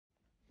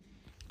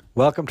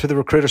Welcome to the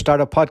Recruiter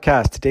Startup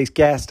Podcast. Today's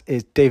guest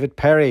is David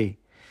Perry.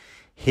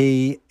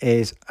 He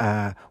is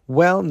a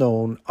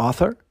well-known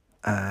author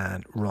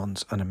and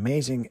runs an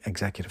amazing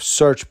executive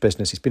search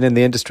business. He's been in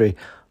the industry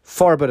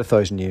for about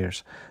 1,000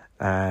 years,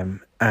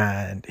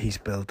 and he's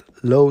built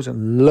loads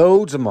and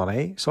loads of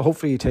money. So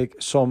hopefully you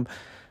take some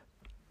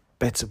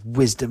bits of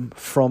wisdom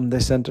from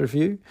this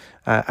interview.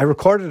 I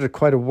recorded it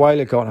quite a while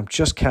ago, and I'm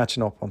just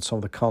catching up on some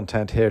of the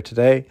content here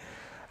today.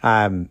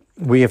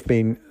 We have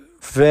been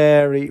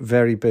very,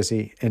 very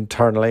busy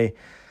internally,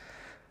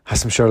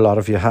 as I'm sure a lot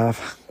of you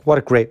have. What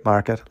a great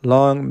market.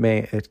 Long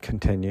may it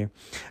continue.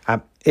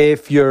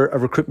 If you're a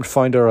recruitment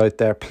founder out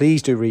there,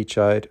 please do reach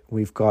out.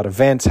 We've got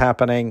events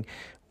happening.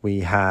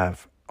 We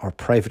have our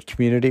private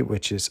community,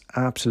 which is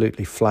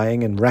absolutely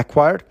flying and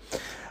required.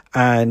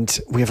 And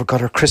we've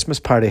got our Christmas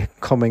party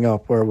coming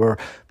up where we're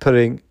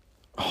putting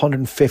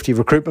 150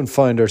 recruitment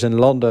founders in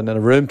London in a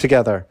room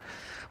together.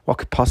 What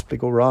could possibly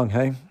go wrong,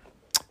 hey?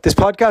 This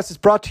podcast is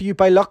brought to you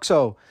by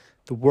Luxo,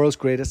 the world's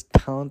greatest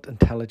talent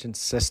intelligence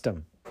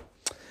system.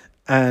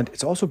 And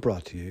it's also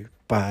brought to you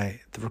by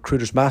the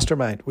Recruiters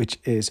Mastermind, which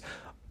is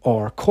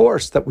our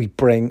course that we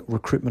bring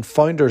recruitment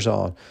founders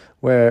on,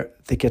 where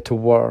they get to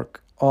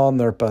work on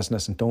their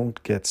business and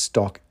don't get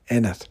stuck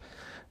in it.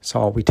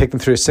 So we take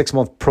them through a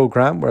 6-month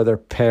program where they're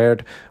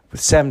paired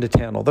with 7 to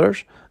 10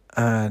 others.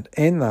 And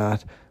in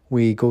that,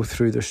 we go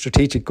through their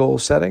strategic goal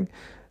setting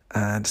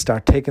and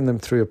start taking them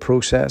through a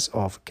process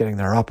of getting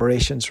their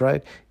operations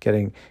right,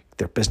 getting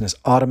their business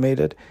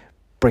automated,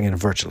 bringing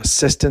virtual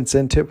assistants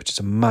into it, which is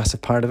a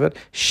massive part of it,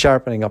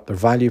 sharpening up their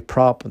value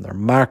prop and their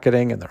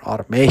marketing and their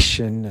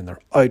automation and their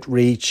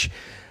outreach.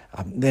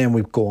 Then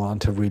we go on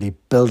to really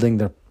building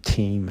their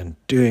team and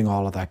doing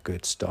all of that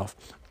good stuff.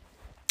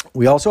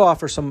 We also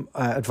offer some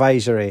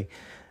advisory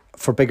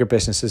for bigger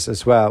businesses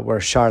as well, where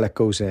Charlotte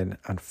goes in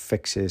and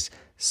fixes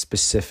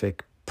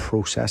specific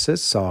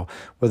processes. So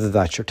whether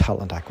that's your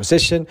talent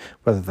acquisition,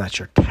 whether that's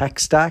your tech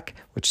stack,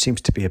 which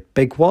seems to be a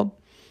big one.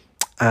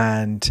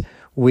 And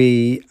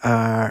we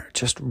are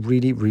just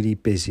really, really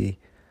busy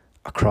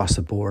across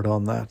the board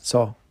on that.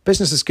 So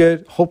business is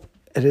good. Hope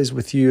it is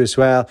with you as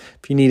well.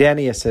 If you need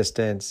any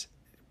assistance,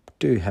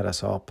 do hit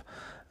us up.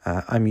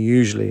 I'm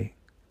usually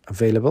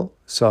available.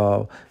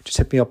 So just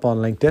hit me up on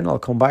LinkedIn. I'll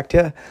come back to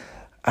you.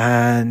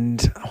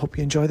 And I hope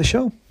you enjoy the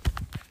show.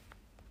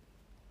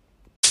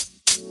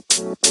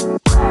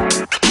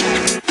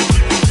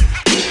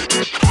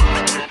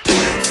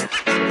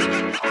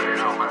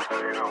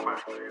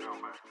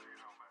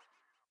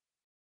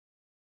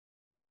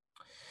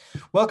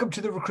 Welcome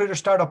to the Recruiter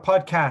Startup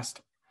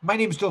Podcast. My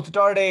name is Joel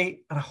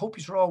Doherty, and I hope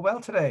you're all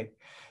well today.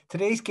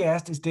 Today's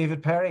guest is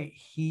David Perry.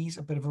 He's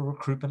a bit of a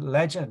recruitment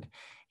legend.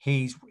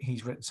 He's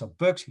written some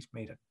books. He's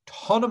made a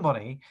ton of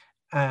money,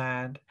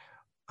 and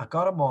I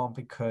got him on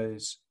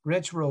because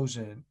Rich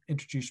Rosen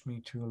introduced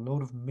me to a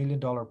load of $1 million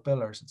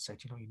billers and said,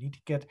 you need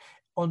to get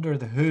under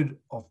the hood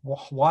of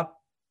what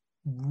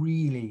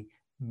really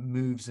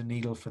moves the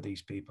needle for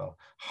these people.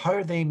 How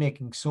are they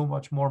making so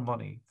much more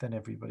money than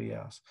everybody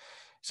else?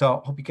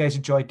 So hope you guys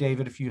enjoyed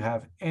David. If you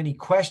have any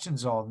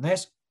questions on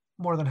this,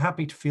 more than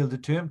happy to field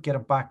it to him, get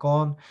him back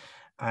on.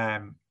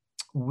 I'm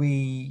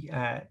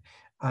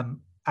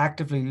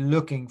actively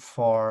looking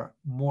for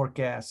more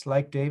guests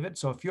like David.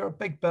 So if you're a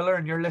big biller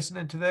and you're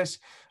listening to this,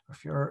 or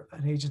if you're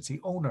an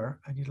agency owner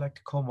and you'd like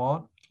to come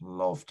on, I'd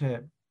love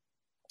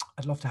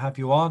to have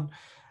you on.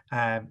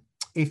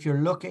 If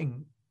you're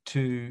looking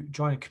to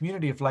join a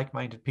community of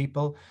like-minded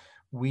people,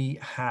 we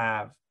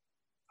have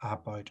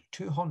about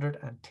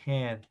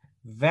 210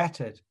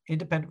 vetted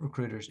independent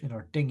recruiters in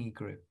our Dinghy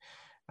group.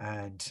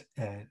 And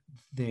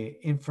the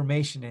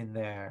information in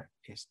there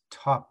is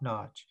top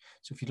notch.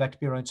 So if you'd like to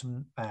be around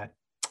some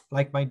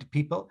like-minded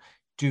people,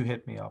 do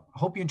hit me up. I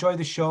hope you enjoy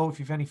the show. If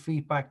you have any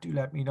feedback, do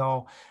let me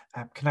know.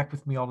 Connect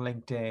with me on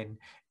LinkedIn.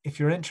 If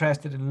you're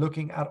interested in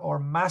looking at our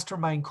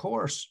mastermind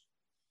course,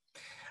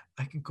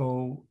 I can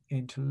go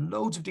into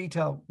loads of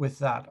detail with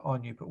that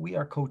on you, but we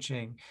are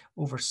coaching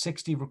over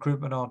 60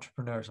 recruitment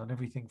entrepreneurs on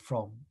everything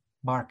from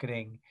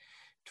marketing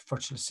to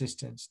virtual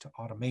assistants to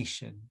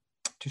automation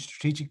to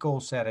strategic goal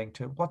setting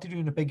to what to do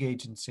in a big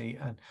agency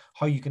and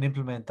how you can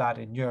implement that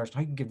in yours, how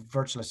you can get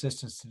virtual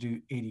assistants to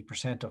do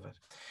 80% of it.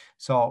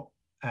 So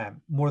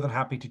more than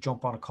happy to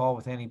jump on a call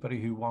with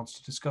anybody who wants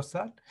to discuss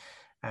that.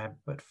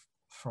 But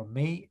from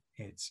me,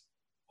 it's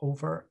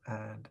over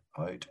and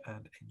out,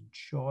 and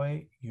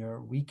enjoy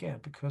your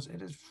weekend because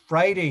it is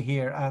Friday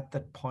here at the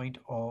point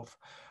of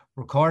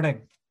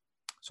recording.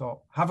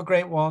 So have a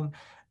great one,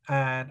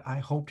 and I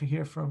hope to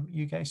hear from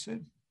you guys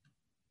soon.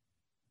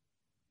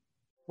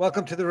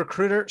 Welcome to the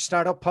Recruiter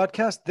Startup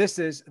Podcast. This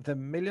is the $1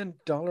 Million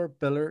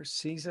Biller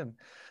season.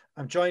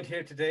 I'm joined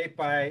here today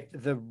by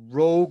the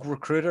rogue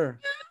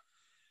recruiter,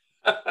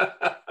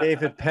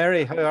 David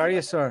Perry. How are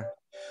you, sir?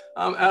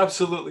 I'm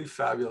absolutely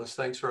fabulous.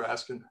 Thanks for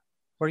asking.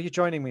 Where are you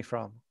joining me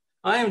from?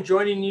 I am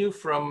joining you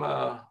from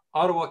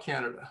Ottawa,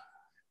 Canada.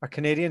 Are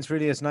Canadians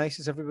really as nice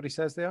as everybody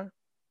says they are?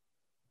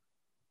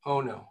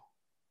 Oh, no.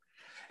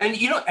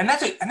 And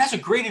that's a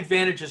great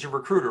advantage as a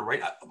recruiter,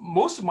 right?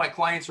 Most of my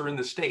clients are in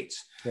the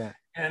States. Yeah.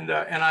 And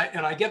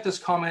I get this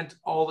comment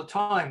all the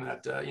time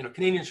that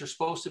Canadians are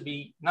supposed to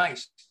be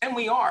nice, and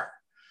we are,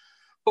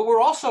 but we're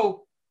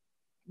also,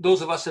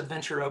 those of us that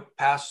venture out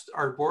past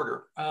our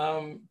border,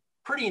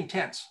 pretty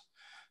intense.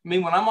 I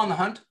mean, when I'm on the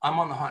hunt, I'm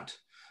on the hunt,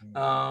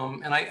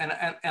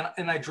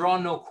 and I draw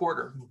no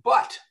quarter.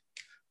 But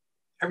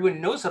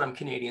everyone knows that I'm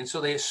Canadian,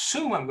 so they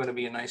assume I'm going to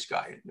be a nice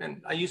guy,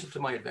 and I use it to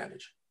my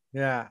advantage.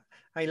 Yeah,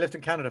 I lived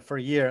in Canada for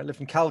a year. I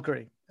lived in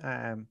Calgary.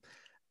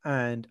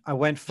 And I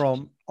went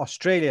from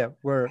Australia,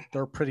 where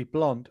they're pretty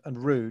blunt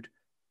and rude,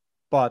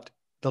 but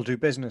they'll do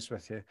business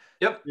with you,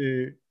 Yep.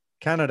 to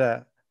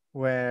Canada,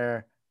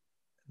 where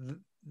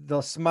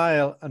they'll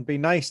smile and be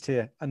nice to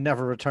you and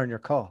never return your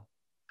call.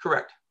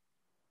 Correct.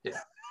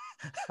 Yeah.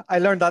 I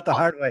learned that the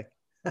hard way.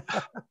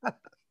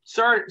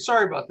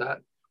 Sorry about that.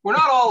 We're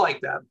not all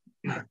like that.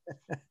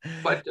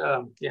 But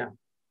yeah,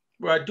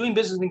 doing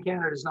business in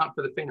Canada is not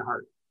for the faint of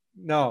heart.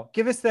 No,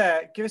 give us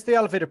the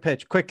elevator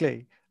pitch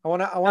quickly. I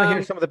want to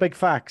hear some of the big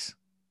facts.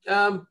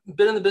 Been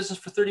in the business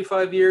for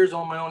 35 years,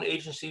 own my own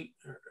agency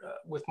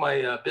with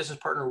my business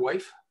partner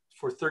wife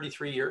for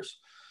 33 years.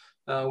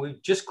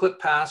 We've just clipped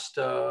past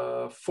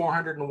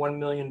 $401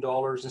 million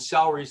in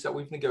salaries that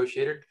we've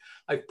negotiated.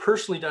 I've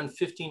personally done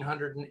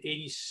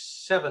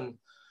 1,587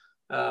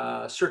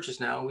 searches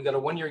now. We got a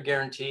 1-year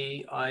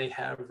guarantee. I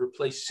have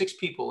replaced 6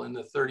 people in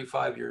the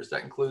 35 years.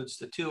 That includes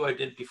the 2 I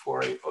did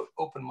before I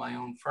opened my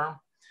own firm.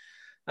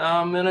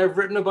 And I've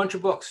written a bunch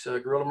of books,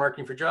 Guerrilla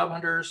Marketing for Job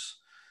Hunters,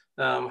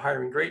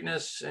 Hiring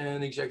Greatness,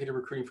 and Executive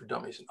Recruiting for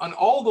Dummies. And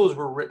all those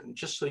were written,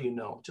 just so you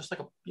know, just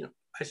like,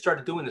 I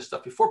started doing this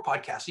stuff before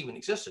podcasts even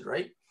existed,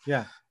 right?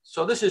 Yeah.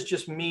 So this is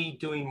just me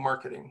doing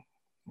marketing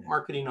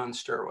on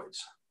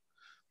steroids.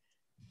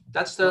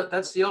 That's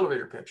the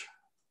elevator pitch.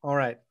 All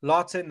right.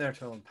 Lots in there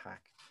to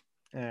unpack.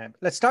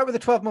 Let's start with the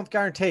 12-month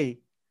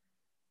guarantee.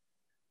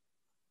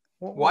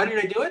 Why did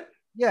I do it?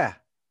 Yeah.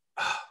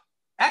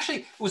 Actually,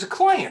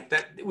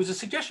 it was a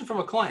suggestion from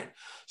a client.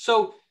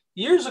 So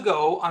years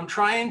ago, I'm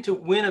trying to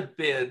win a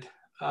bid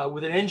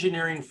with an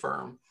engineering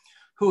firm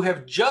who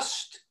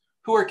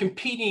are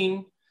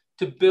competing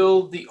to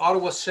build the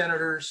Ottawa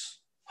Senators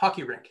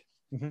hockey rink.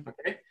 Mm-hmm.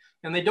 Okay.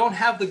 And they don't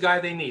have the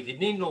guy they need. They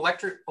need an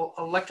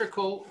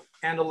electrical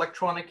and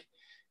electronic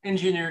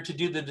engineer to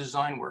do the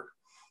design work.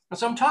 And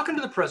so I'm talking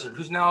to the president,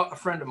 who's now a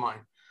friend of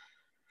mine.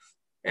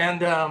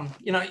 And,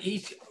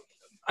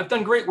 I've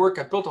done great work.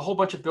 I've built a whole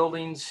bunch of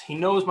buildings. He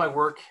knows my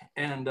work,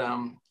 and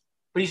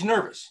but he's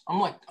nervous. I'm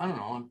like, I don't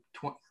know,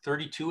 I'm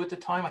 32 at the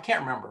time. I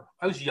can't remember.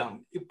 I was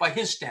young by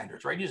his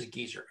standards, right? He was a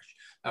geezer.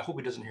 I hope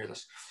he doesn't hear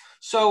this.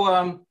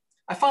 So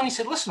I finally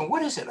said, listen,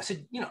 what is it? I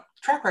said,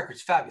 track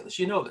record's fabulous.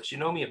 You know this. You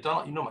know me. I've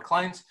done it. You know my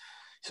clients.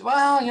 He said,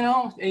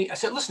 well, I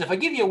said, listen, if I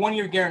give you a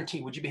 1-year guarantee,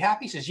 would you be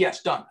happy? He says,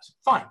 yes, done. I said,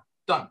 fine,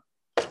 done.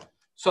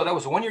 So that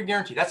was a 1-year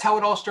guarantee. That's how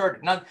it all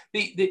started. Now,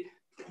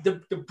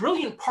 the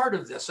brilliant part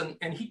of this,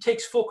 and he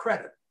takes full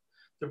credit,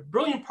 the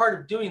brilliant part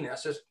of doing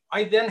this is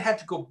I then had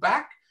to go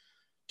back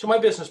to my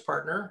business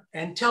partner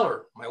and tell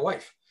her, my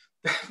wife,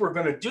 that we're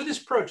going to do this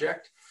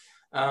project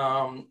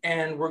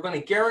and we're going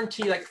to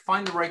guarantee,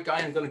 find the right guy,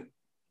 and I'm going to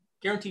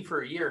guarantee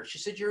for a year. She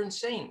said, you're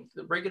insane.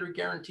 The regular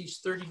guarantee is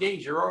 30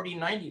 days. You're already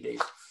 90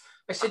 days.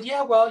 I said,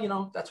 yeah,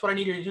 well, that's what I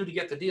needed to do to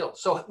get the deal.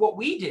 So what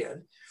we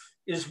did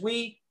is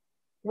we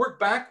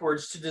work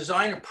backwards to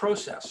design a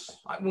process.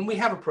 When we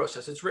have a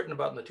process, it's written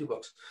about in the 2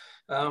 books.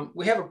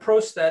 We have a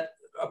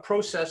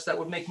process that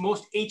would make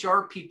most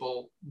HR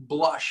people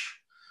blush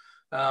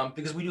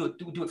because we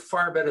do it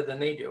far better than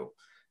they do.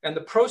 And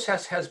the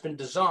process has been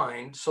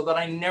designed so that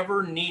I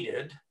never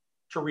needed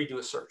to redo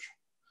a search.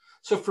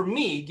 So for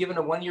me, given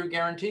a 1-year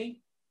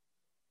guarantee,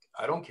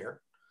 I don't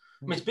care.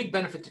 I mean, it's a big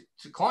benefit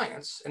to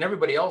clients, and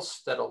everybody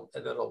else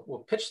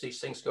will pitch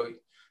these things go,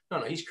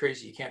 no, he's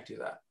crazy. You can't do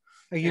that.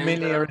 Are you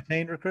mainly a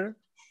retained recruiter?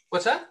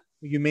 What's that?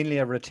 Are you mainly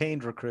a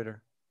retained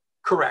recruiter?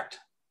 Correct.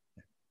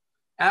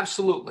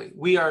 Absolutely.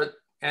 We are,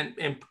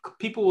 and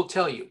people will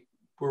tell you,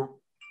 we're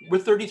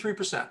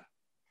 33%.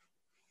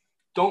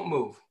 Don't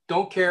move.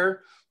 Don't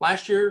care.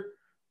 Last year,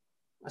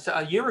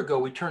 a year ago,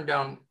 we turned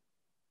down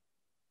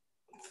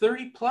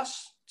 30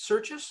 plus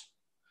searches.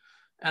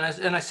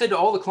 And I said to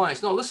all the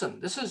clients, no, listen,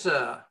 this is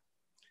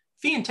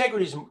fee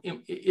integrity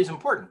is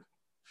important.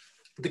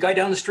 The guy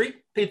down the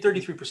street paid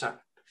 33%.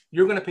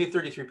 You're going to pay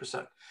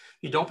 33%.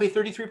 You don't pay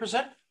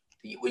 33%,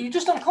 you're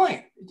just not a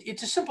client.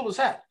 It's as simple as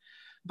that.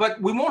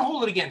 But we won't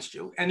hold it against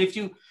you. And if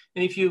you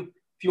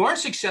aren't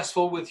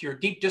successful with your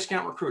deep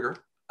discount recruiter,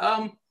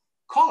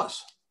 call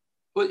us.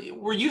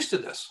 We're used to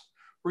this.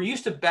 We're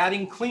used to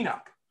batting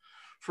cleanup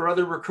for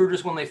other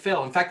recruiters when they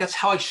fail. In fact, that's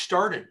how I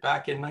started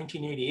back in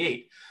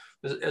 1988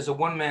 as a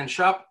one-man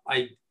shop.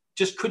 I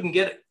just couldn't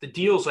get the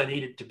deals I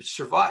needed to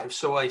survive.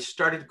 So I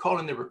started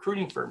calling the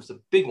recruiting firms,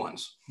 the big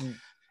ones,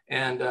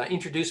 and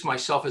introduced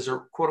myself as a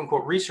quote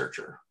unquote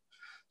researcher.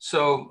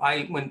 So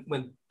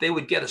when they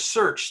would get a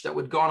search that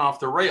would gone off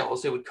the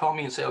rails, they would call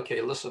me and say,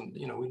 okay, listen,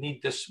 we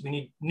need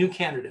new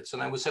candidates.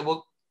 And I would say,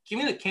 well, give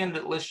me the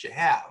candidate list you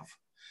have.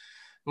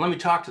 let me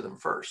talk to them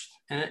first.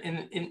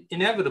 And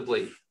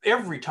inevitably,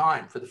 every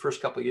time for the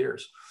first couple of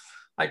years,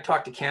 I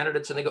talk to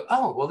candidates and they go,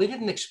 oh, well, they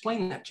didn't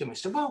explain that to me. I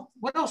said, well,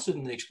 what else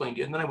didn't they explain to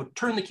you? And then I would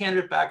turn the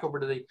candidate back over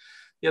to the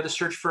other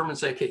search firm and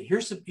say, okay,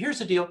 here's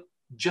the deal.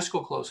 Just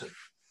go close it.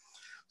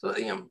 So,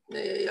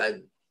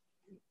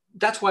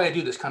 that's why I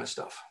do this kind of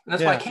stuff. And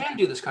that's why I can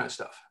do this kind of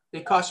stuff.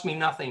 It costs me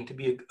nothing to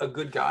be a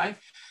good guy,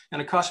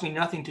 and it costs me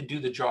nothing to do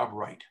the job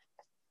right.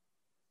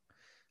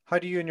 How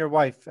do you and your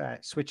wife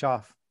switch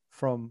off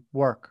from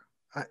work?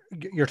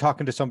 You're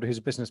talking to somebody who's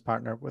a business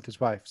partner with his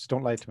wife, so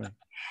don't lie to me.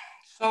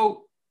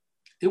 So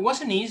it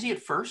wasn't easy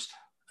at first.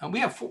 We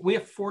have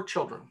 4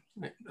 children.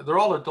 They're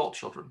all adult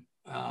children.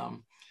 It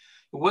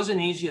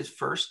wasn't easy at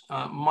first.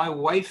 My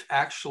wife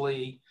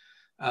actually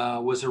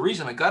was the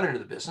reason I got into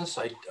the business.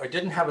 I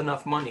didn't have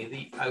enough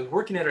money. I was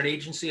working at an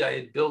agency. I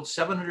had billed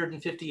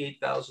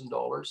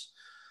 $758,000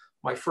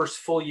 my first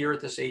full year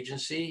at this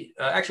agency.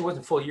 Actually, it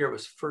wasn't full year. It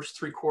was first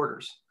 3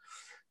 quarters.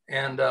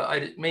 And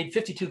I made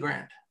 52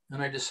 grand.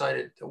 And I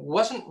decided it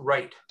wasn't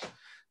right.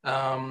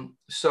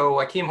 So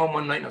I came home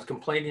one night and I was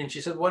complaining. And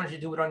she said, why don't you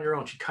do it on your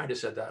own? She kind of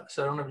said that. I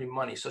said, I don't have any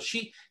money. So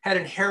she had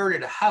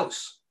inherited a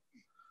house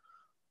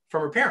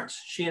from her parents,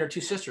 she and her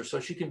 2 sisters. So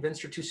she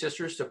convinced her 2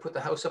 sisters to put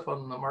the house up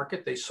on the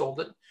market. They sold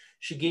it.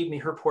 She gave me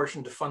her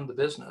portion to fund the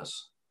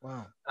business.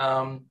 Wow.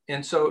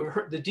 And so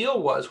the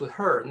deal was with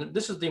her, and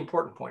this is the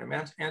important point, I'm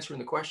answering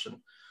the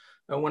question.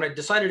 When I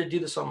decided to do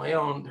this on my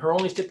own, her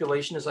only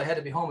stipulation is I had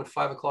to be home at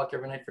 5 o'clock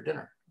every night for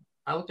dinner.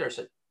 I looked at her and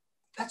said,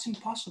 that's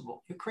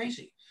impossible. You're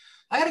crazy.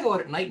 I got to go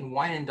out at night and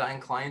wine and dine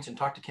clients and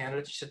talk to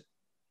candidates. She said,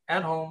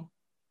 at home,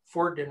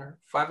 for dinner,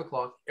 5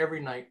 o'clock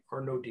every night,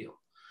 or no deal.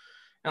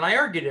 And I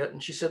argued it,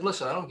 and she said,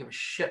 listen, I don't give a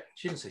shit.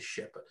 She didn't say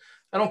shit, but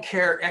I don't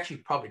care. Actually,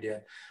 probably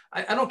did.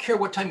 I don't care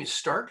what time you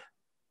start.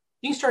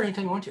 You can start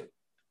anytime you want to,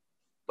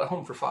 but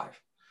home for 5.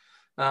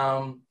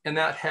 And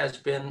that has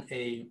been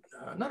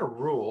not a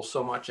rule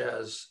so much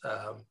as,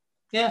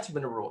 it's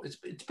been a rule.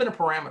 It's been a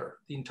parameter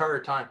the entire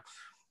time.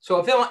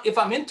 So if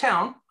I'm in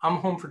town, I'm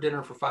home for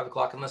dinner for 5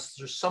 o'clock, unless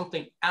there's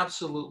something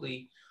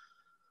absolutely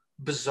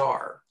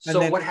bizarre. And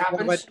so what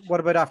happens?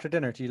 What about after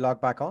dinner? Do you log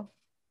back on?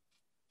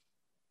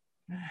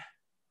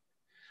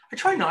 I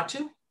try not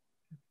to.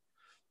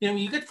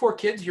 You get 4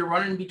 kids, you're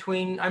running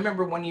between. I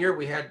remember one year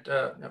we had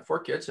 4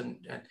 kids, and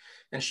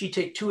she'd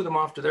take 2 of them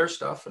off to their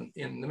stuff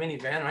in the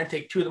minivan, and I'd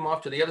take 2 of them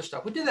off to the other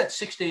stuff. We did that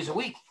 6 days a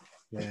week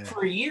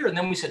for a year, and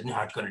then we said, no,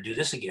 I'm going to do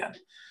this again.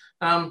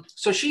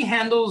 So she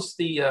handles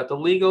the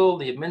legal,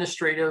 the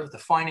administrative, the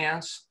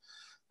finance.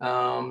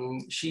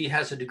 She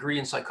has a degree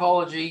in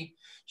psychology.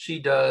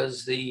 She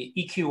does the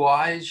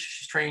EQIs.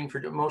 She's trained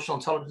for emotional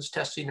intelligence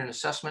testing and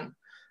assessment.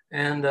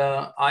 And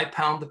I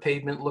pound the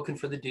pavement looking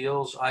for the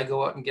deals. I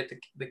go out and get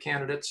the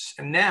candidates.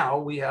 And now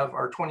we have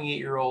our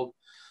 28-year-old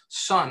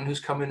son who's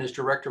come in as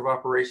director of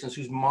operations,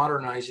 who's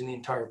modernizing the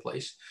entire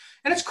place.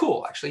 And it's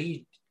cool, actually.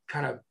 He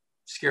kind of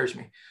scares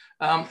me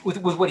with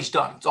what he's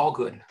done. It's all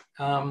good.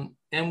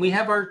 And we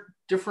have our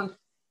different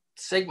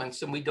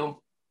segments, and we don't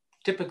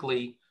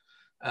typically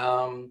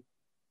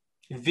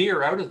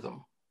veer out of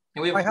them.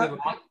 And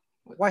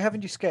why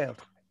haven't you scaled?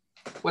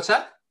 What's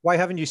that? Why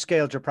haven't you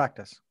scaled your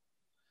practice?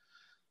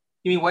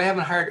 You mean why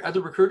haven't I hired other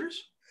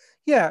recruiters?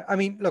 Yeah, I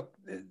mean, look.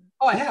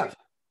 Oh, I have.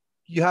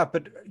 You have,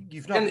 but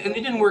you've not. And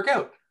they didn't work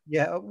out.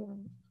 Yeah,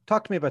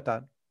 talk to me about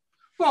that.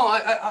 Well,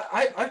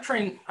 I've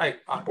trained.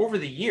 Over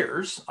the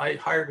years, I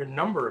hired a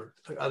number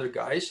of other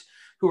guys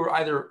who were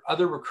either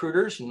other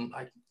recruiters, and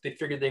they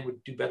figured they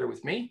would do better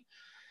with me.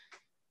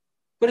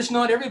 But it's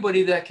not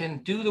everybody that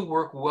can do the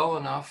work well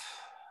enough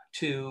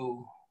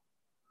to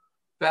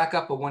back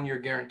up a 1-year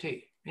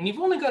guarantee. And you've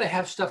only got to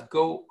have stuff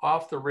go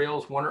off the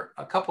rails one or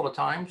a couple of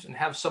times and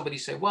have somebody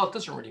say, well, it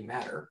doesn't really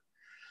matter,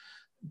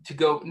 to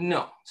go,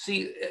 no.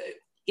 See,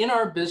 in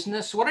our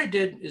business, what I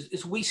did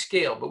is we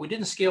scaled, but we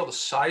didn't scale the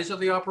size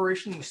of the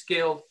operation. We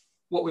scaled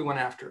what we went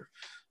after.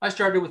 I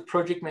started with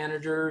project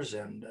managers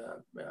and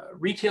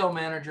retail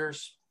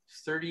managers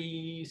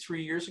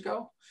 33 years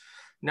ago.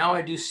 Now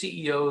I do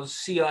CEOs,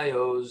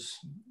 CIOs,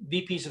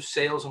 VPs of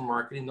sales and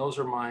marketing. Those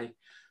are my,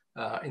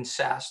 in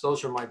SaaS,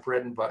 those are my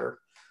bread and butter.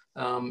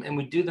 And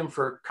we do them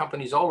for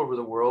companies all over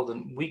the world,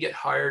 and we get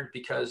hired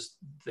because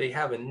they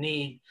have a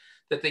need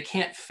that they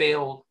can't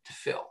fail to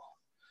fill.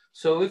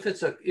 So if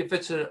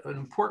it's an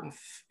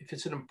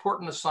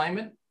important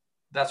assignment,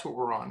 that's what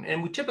we're on.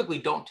 And we typically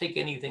don't take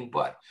anything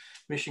but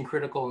mission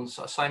critical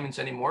assignments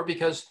anymore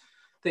because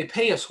they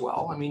pay us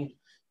well. I mean,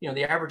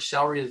 the average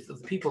salary of the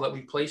people that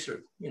we place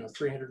are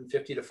 $350,000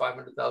 to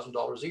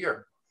 $500,000 a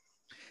year,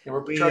 and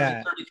we're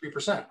charging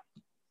 33%.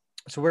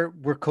 So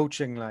we're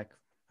coaching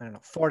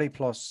 40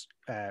 plus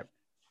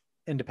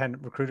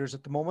independent recruiters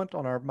at the moment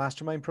on our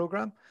mastermind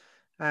program.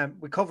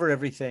 We cover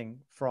everything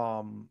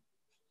from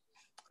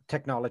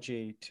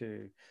technology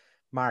to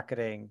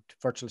marketing to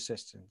virtual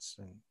assistants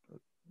and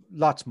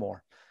lots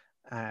more.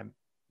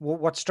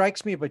 What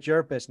strikes me about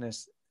your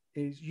business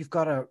is you've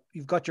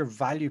got your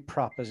value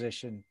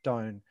proposition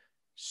down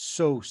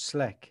so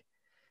slick.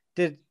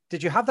 Did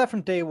Did you have that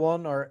from day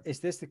one, or is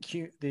this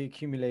the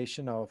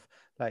accumulation of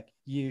like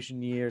years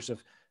and years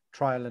of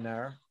trial and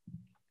error?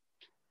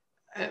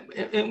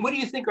 And what do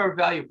you think our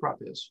value prop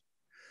is?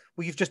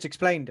 Well, you've just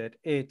explained it.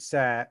 It's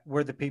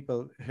we're the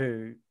people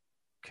who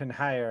can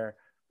hire,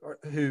 or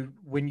who,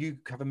 when you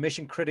have a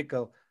mission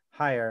critical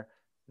hire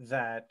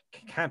that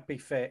can't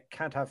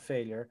have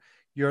failure,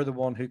 you're the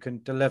one who can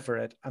deliver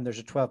it, and there's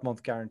a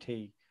 12-month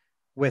guarantee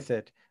with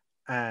it.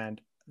 And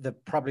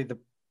probably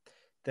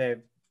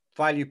the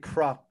value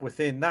prop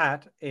within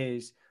that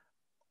is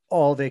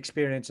all the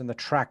experience and the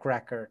track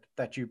record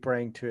that you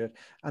bring to it,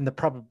 and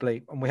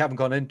and we haven't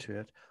gone into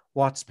it,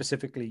 what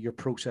specifically your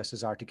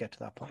processes are to get to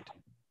that point.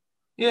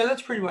 Yeah,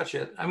 that's pretty much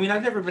it. I mean,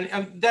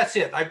 that's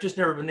it. I've just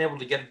never been able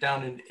to get it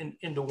down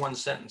into one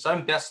sentence.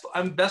 I'm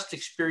best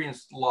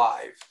experienced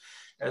live,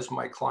 as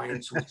my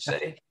clients would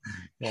say,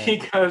 yeah.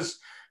 Because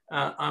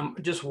I'm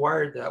just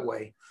wired that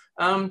way.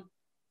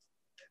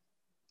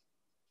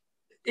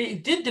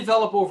 It did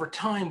develop over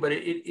time, but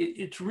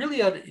it's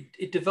really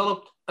it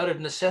developed out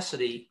of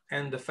necessity,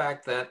 and the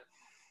fact that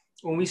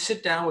when we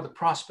sit down with a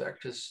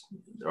prospect, because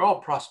they're all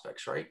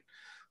prospects, right?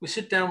 We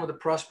sit down with a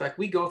prospect,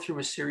 we go through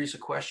a series of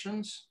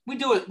questions. We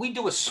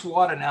do a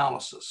SWOT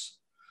analysis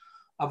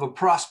of a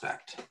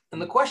prospect, and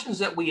the questions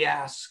that we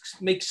ask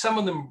make some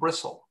of them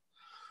bristle.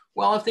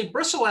 Well, if they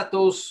bristle at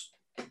those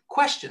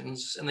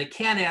questions and they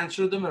can't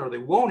answer them, or they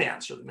won't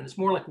answer them, and it's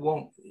more like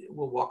we'll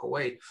walk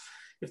away.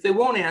 If they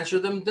won't answer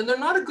them, then they're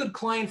not a good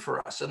client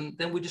for us. And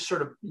then we just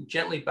sort of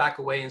gently back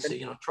away and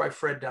say, try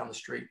Fred down the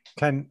street.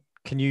 Can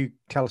you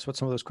tell us what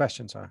some of those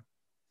questions are?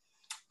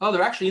 Oh,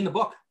 they're actually in the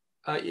book,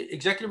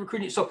 Executive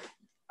Recruiting. So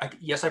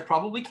yes, I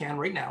probably can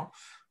right now,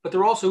 but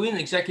they're also in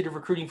Executive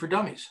Recruiting for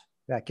Dummies.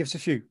 Yeah, give us a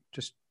few.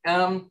 Just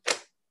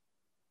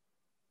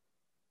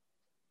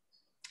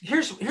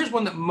here's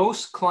one that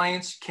most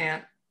clients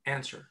can't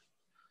answer.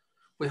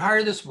 We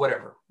hire this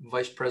whatever,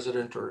 vice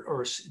president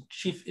or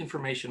chief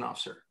information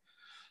officer.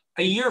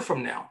 A year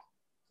from now,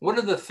 what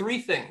are the 3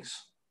 things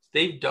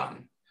they've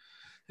done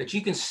that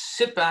you can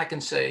sit back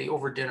and say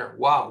over dinner,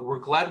 wow, we're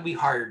glad we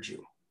hired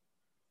you?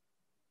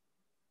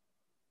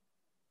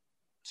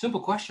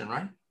 Simple question,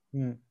 right?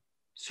 Mm.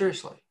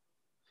 Seriously.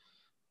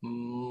 A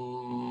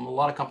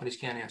lot of companies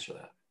can't answer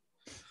that.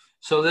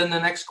 So then the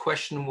next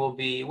question will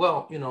be,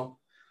 well,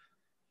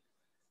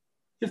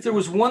 if there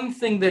was one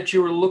thing that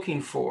you were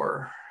looking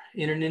for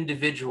in an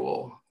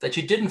individual that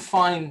you didn't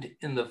find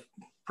in the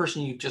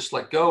person you just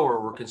let go or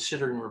were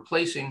considering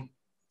replacing,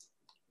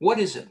 what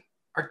is it?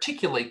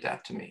 Articulate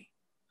that to me.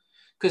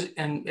 Because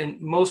and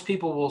most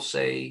people will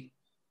say,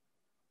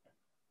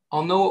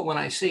 I'll know it when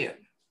I see it.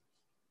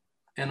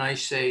 And I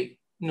say,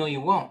 no, you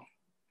won't.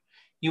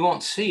 You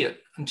won't see it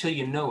until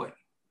you know it,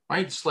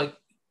 right? It's like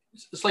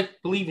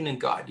believing in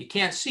God. You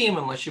can't see him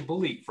unless you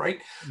believe, right?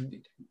 Mm-hmm.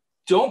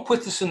 Don't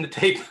put this in the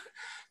tape.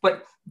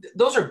 But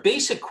those are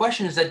basic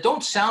questions that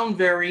don't sound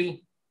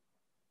very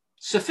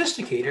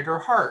sophisticated or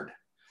hard.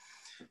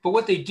 But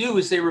what they do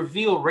is they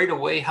reveal right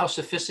away how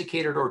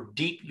sophisticated or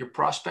deep your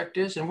prospect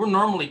is. And we're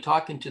normally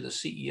talking to the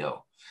CEO.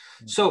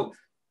 Mm-hmm. So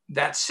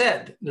that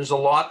said, there's a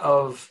lot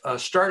of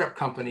startup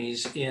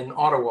companies in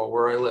Ottawa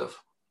where I live.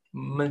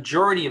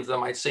 Majority of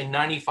them, I'd say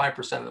 95%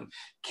 of them,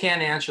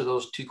 can't answer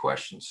those 2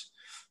 questions.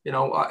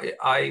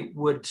 I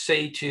would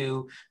say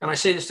and I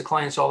say this to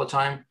clients all the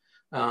time,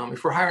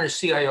 if we're hiring a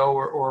CIO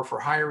or if we're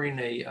hiring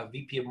a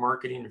VP of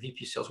marketing or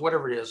VP sales,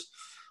 whatever it is,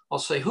 I'll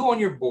say, who on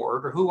your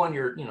board or who on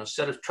your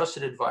set of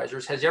trusted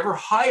advisors has ever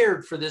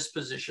hired for this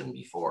position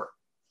before?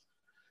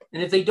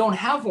 And if they don't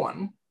have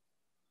one,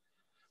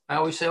 I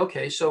always say,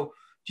 okay, so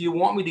do you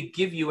want me to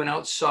give you an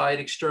outside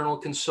external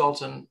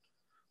consultant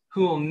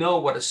who will know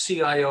what a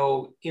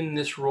CIO in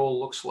this role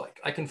looks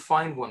like? I can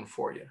find one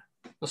for you.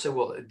 They'll say,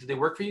 well, do they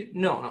work for you?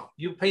 No,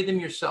 you pay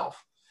them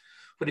yourself.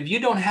 But if you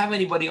don't have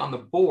anybody on the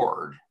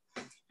board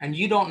and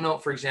you don't know,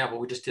 for example,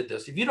 we just did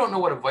this. If you don't know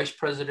what a vice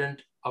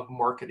president of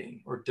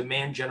marketing or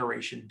demand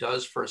generation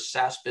does for a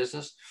SaaS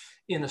business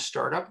in a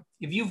startup,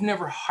 if you've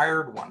never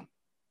hired one,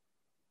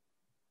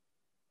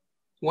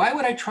 why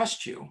would I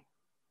trust you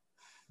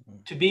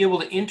to be able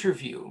to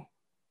interview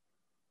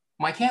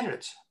my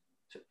candidates?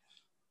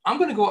 I'm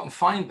going to go out and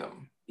find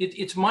them.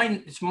 It's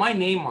my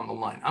name on the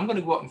line. I'm going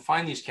to go out and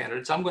find these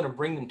candidates. I'm going to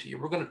bring them to you.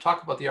 We're going to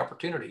talk about the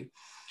opportunity.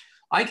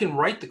 I can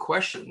write the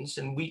questions,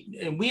 and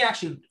we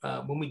actually,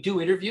 when we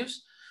do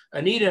interviews,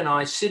 Anita and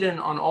I sit in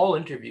on all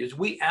interviews.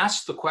 We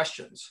ask the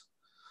questions.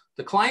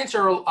 The clients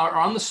are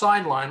on the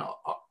sideline,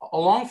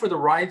 along for the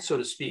ride, so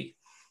to speak,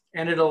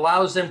 and it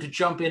allows them to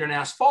jump in and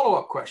ask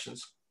follow-up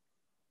questions.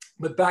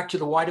 But back to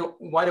the why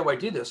do I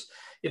do this?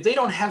 If they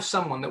don't have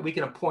someone that we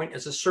can appoint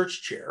as a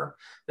search chair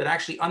that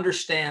actually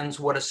understands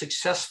what a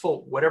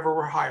successful, whatever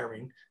we're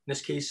hiring, in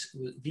this case,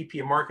 VP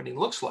of marketing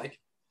looks like,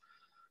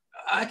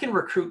 I can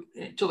recruit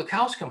till the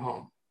cows come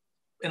home.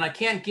 And I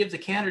can't give the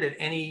candidate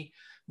any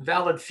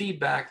valid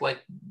feedback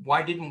like,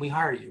 why didn't we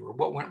hire you or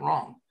what went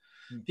wrong?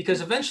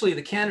 Because eventually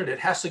the candidate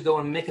has to go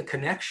and make a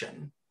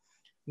connection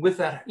with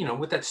that,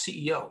 with that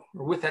CEO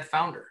or with that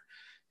founder.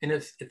 And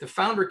if the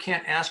founder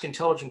can't ask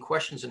intelligent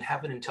questions and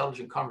have an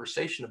intelligent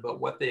conversation about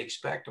what they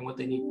expect and what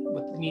they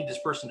need this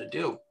person to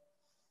do,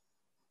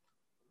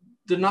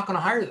 they're not going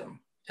to hire them.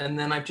 And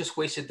then I've just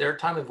wasted their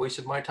time. I've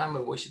wasted my time.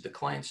 I've wasted the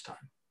client's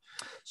time.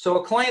 So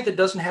a client that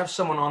doesn't have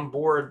someone on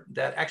board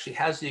that actually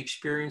has the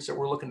experience that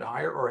we're looking to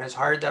hire or has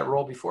hired that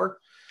role before,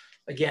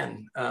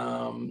 again,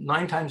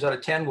 9 times out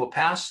of 10 will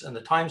pass. And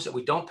the times that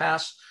we don't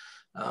pass,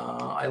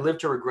 I live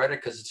to regret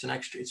it, because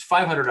it's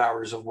 500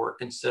 hours of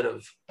work instead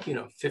of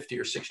 50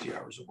 or 60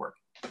 hours of work.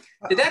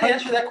 Did that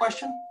answer that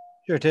question?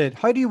 Sure did.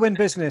 How do you win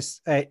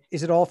business?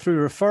 Is it all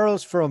through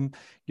referrals from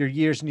your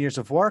years and years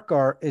of work,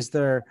 or is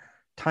there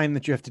time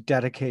that you have to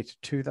dedicate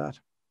to that?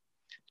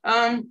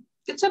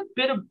 It's a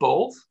bit of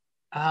both.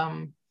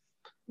 The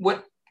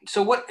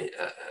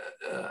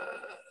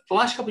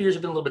last couple of years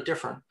have been a little bit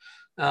different.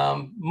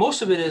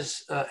 Most of it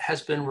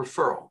has been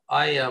referral.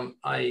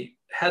 I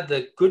had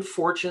the good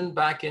fortune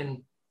back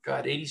in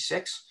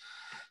 86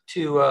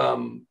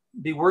 to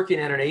be working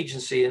at an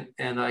agency,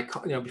 and I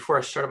before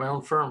I started my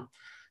own firm,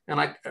 and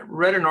I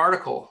read an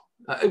article.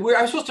 I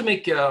was supposed to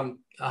make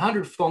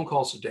 100 phone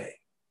calls a day.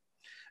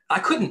 I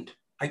couldn't.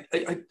 I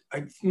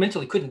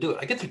mentally couldn't do it.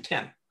 I get through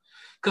 10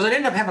 because I'd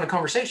end up having a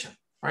conversation,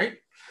 right?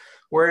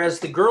 Whereas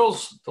the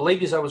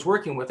ladies I was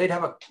working with, they'd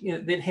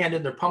hand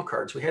in their pump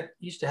cards. We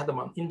used to have them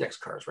on index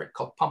cards, right?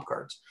 Called pump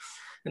cards.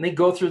 And they'd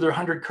go through their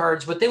 100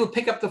 cards, but they would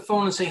pick up the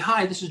phone and say,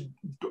 "Hi, this is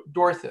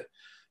Dortha.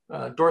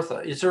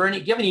 Dortha, do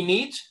you have any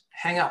needs?"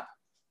 Hang up.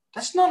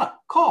 That's not a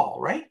call,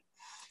 right?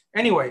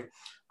 Anyway,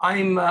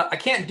 I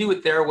can't do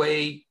it their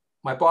way.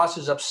 My boss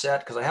is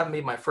upset because I haven't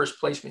made my first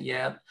placement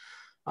yet.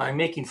 I'm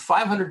making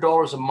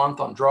 $500 a month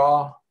on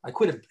draw. I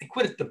quit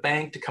at the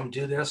bank to come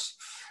do this.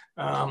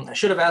 I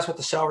should have asked what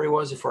the salary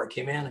was before I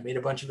came in. I made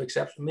a bunch of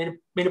exceptions,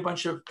 made a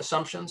bunch of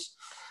assumptions.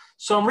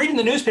 So I'm reading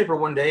the newspaper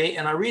one day,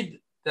 and I read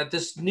that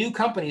this new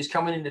company is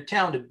coming into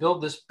town to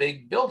build this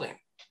big building.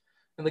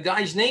 And the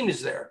guy's name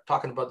is there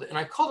talking about it. And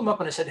I called him up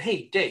and I said,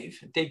 "Hey, Dave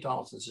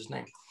Donaldson's his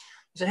name."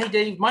 I said, "Hey,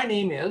 Dave, my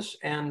name is,"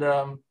 and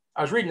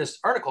I was reading this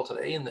article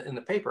today in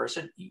the paper. I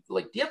said, "Do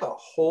you have a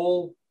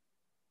whole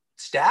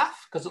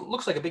staff? Because it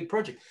looks like a big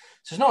project." He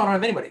says, "No, I don't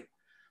have anybody."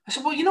 I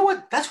said, "Well, you know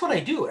what? That's what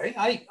I do.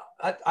 I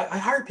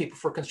hire people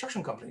for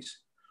construction companies."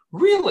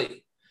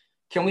 "Really?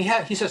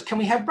 He says, "Can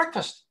we have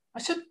breakfast?" I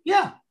said,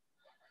 "Yeah."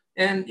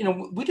 And,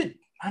 we did,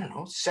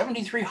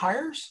 73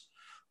 hires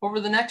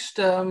over the next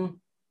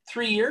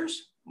 3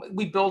 years.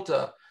 We built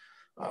a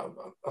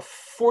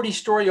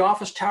 40-story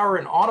office tower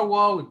in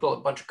Ottawa. We built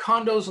a bunch of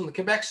condos on the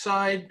Quebec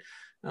side,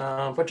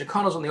 a bunch of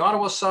condos on the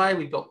Ottawa side.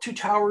 We built 2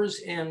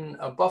 towers in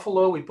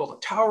Buffalo. We built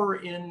a tower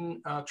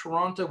in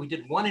Toronto. We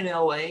did 1 in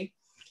LA.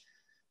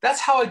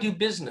 That's how I do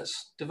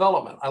business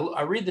development.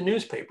 I read the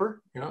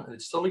newspaper, and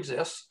it still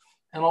exists,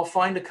 and I'll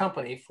find a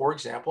company, for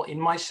example,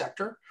 in my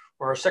sector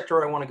or a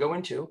sector I want to go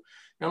into,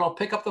 and I'll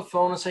pick up the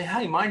phone and say,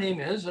 "Hi, my name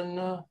is, and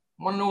I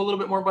want to know a little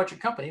bit more about your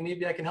company.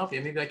 Maybe I can help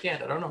you. Maybe I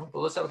can't. I don't know, but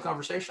let's have a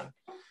conversation."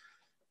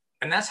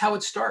 And that's how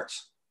it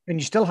starts. And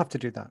you still have to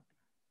do that.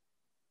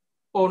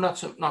 Oh, not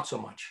so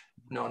much.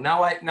 No,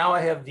 now I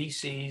have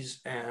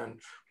VCs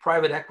and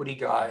private equity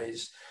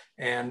guys.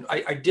 And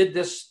I did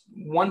this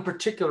one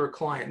particular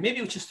client. Maybe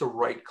it was just the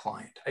right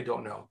client. I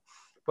don't know.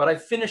 But I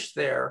finished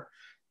there.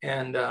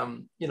 And,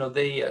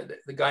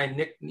 the guy,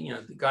 Nick,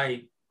 the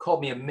guy called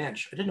me a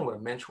mensch. I didn't know what a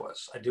mensch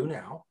was. I do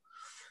now.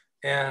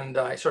 And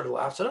I sort of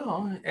laughed, said,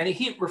 "Oh," and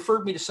he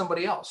referred me to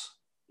somebody else.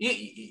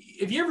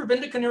 Have you ever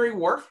been to Canary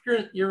Wharf?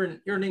 You're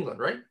in England,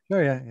 right? Oh,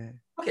 yeah.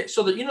 Okay.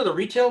 So the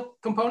retail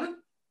component,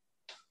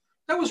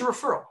 that was a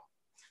referral.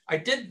 I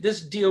did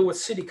this deal with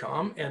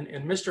Citycom,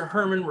 and Mr.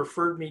 Herman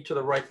referred me to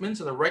the Reichmans,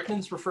 and the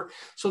Reichmans referred.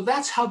 So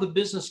that's how the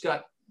business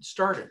got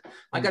started.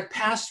 I got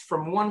passed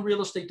from one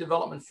real estate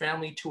development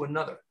family to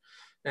another.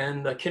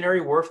 And Canary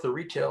Wharf, the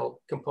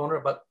retail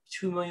component, about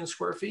 2 million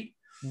square feet.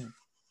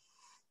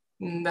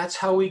 And that's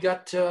how we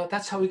got to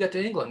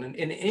England. And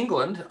in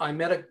England, I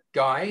met a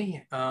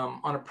guy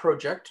on a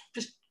project,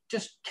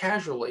 just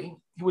casually.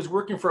 He was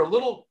working for a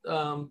little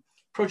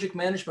project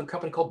management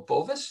company called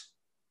Bovis.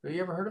 Have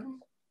you ever heard of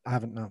them? I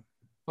haven't, no.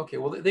 Okay,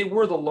 well, they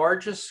were the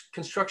largest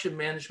construction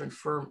management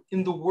firm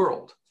in the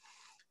world.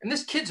 And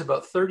this kid's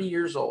about 30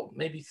 years old,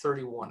 maybe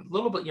 31, a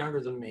little bit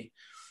younger than me.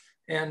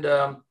 And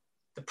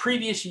the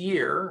previous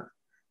year,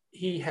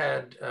 he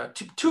had,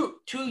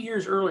 2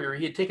 years earlier,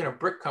 he had taken a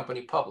brick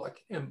company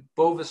public, and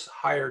Bovis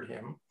hired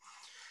him.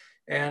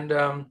 And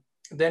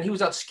then he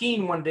was out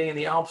skiing one day in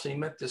the Alps, and he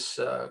met this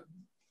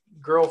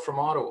girl from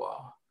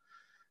Ottawa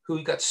who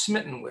he got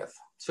smitten with.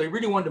 So he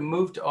really wanted to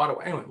move to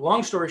Ottawa. Anyway,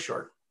 long story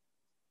short,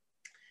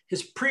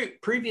 his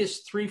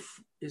previous three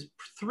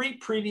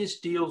previous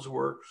deals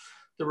were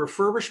the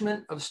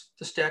refurbishment of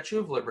the Statue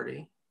of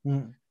Liberty.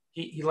 Mm.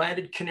 He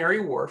landed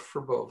Canary Wharf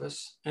for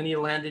Bovis, and he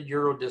landed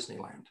Euro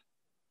Disneyland.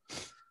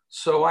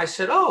 So I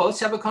said, "Oh, let's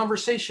have a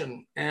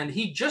conversation." And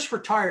he just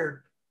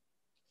retired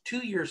 2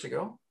 years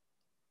ago.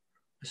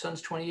 My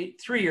son's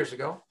 28, 3 years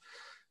ago.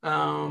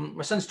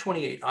 My son's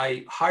 28.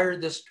 I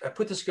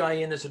put this guy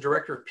in as a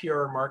director of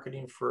PR and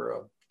marketing for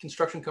a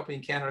construction company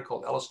in Canada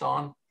called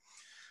Elliston.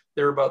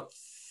 They were about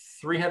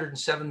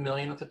 307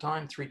 million at the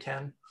time,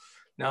 310.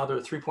 Now they're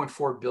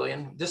 3.4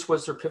 billion. This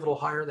was their pivotal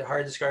hire. They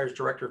hired this guy as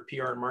director of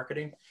PR and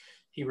marketing.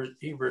 He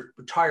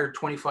retired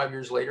 25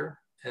 years later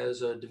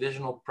as a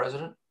divisional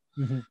president.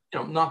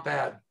 Mm-hmm. Not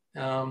bad.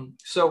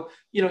 So,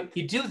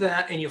 you do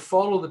that and you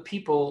follow the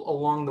people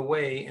along the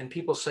way, and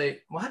people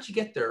say, well, how'd you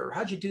get there? Or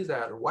how'd you do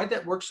that? Or why'd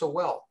that work so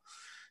well?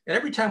 And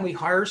every time we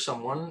hire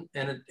someone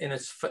and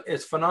it's a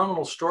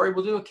phenomenal story,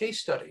 we'll do a case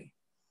study.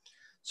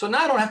 So now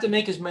I don't have to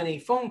make as many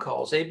phone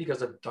calls,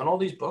 because I've done all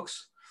these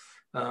books.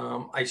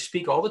 I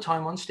speak all the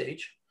time on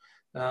stage,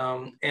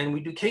 and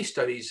we do case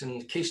studies,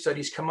 and case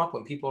studies come up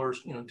when people are,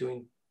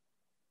 doing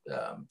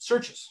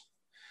searches.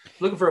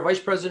 Looking for a vice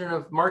president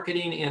of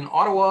marketing in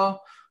Ottawa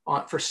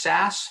for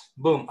SaaS,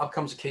 boom, up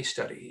comes a case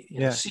study.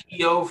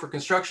 CEO for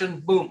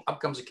construction, boom, up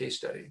comes a case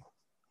study.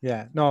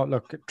 Yeah, no,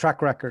 look,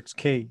 track record's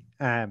key.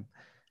 And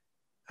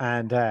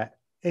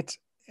it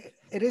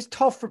is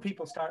tough for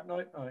people starting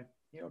out now,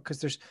 because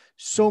there's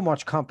so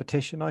much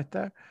competition out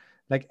there.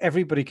 Like,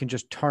 everybody can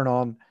just turn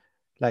on,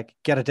 like,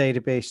 get a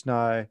database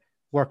now,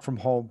 work from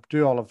home,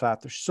 do all of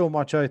that. There's so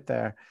much out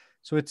there.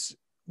 So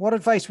what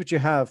advice would you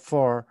have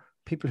for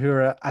people who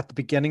are at the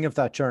beginning of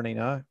that journey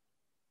now?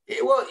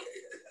 Well,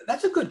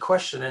 that's a good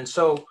question. And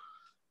so,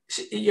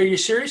 are you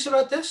serious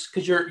about this?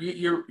 Because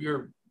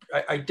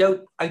I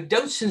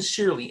doubt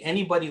sincerely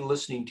anybody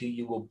listening to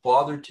you will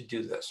bother to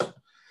do this.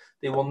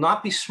 They will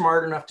not be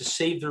smart enough to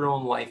save their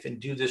own life and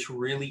do this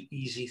really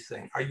easy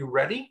thing. Are you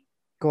ready?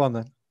 Go on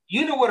then.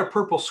 You know what a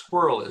purple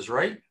squirrel is,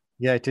 right?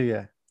 Yeah, I do.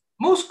 Yeah.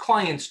 Most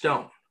clients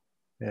don't.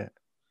 Yeah.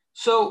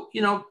 So,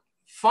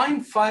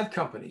 find 5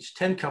 companies,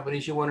 10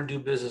 companies you want to do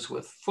business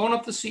with. Phone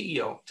up the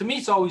CEO. To me,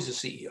 it's always the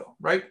CEO,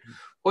 right?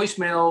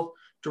 Voicemail,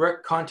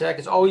 direct contact,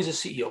 it's always a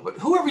CEO. But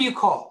whoever you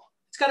call,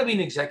 it's got to be an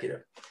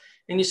executive.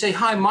 And you say,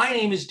 hi, my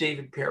name is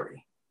David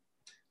Perry,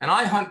 and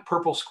I hunt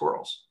purple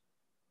squirrels.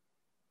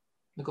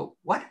 They go,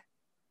 what?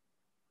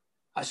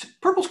 I said,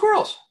 purple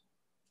squirrels.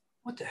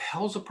 What the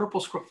hell is a purple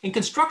squirrel? In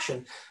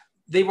construction,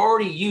 they've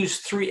already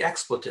used 3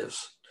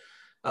 expletives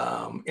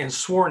and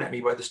sworn at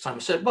me by this time. I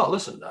said, well,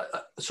 listen,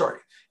 sorry.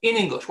 In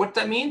English, what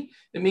does that mean?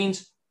 It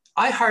means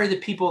I hire the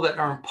people that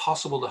are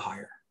impossible to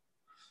hire.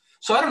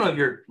 So I don't know if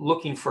you're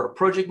looking for a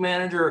project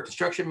manager or a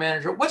construction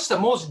manager. What's the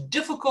most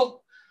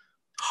difficult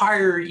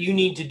hire you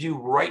need to do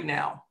right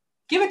now?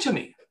 Give it to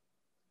me.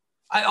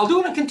 I'll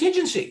do it on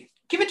contingency.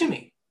 Give it to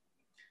me.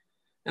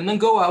 And then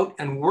go out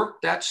and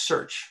work that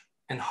search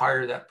and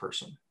hire that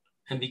person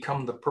and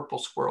become the purple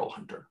squirrel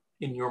hunter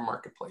in your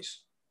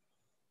marketplace.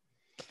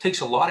 It takes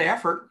a lot of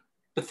effort,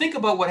 but think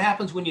about what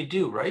happens when you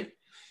do, right?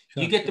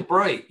 Sure. You get to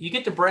brag,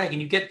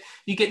 and you get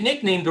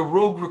nicknamed the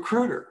rogue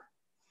recruiter.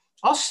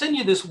 I'll send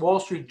you this Wall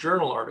Street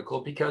Journal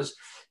article because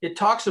it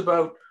talks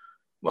about,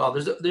 well,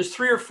 there's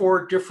 3 or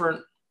 4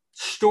 different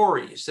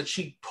stories that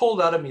she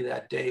pulled out of me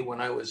that day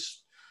when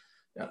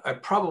I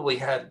probably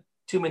had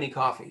too many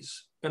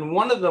coffees. And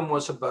one of them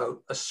was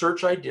about a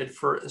search I did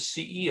for a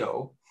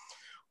CEO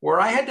where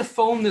I had to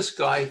phone this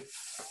guy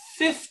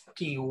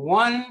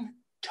 51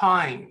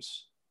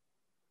 times.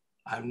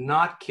 I'm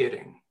not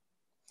kidding.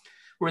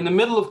 We're in the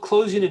middle of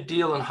closing a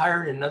deal and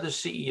hiring another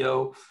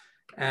CEO.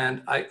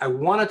 And I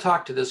want to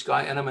talk to this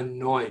guy, and I'm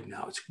annoyed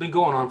now. It's been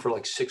going on for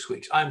like 6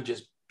 weeks. I'm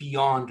just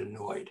beyond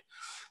annoyed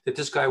that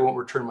this guy won't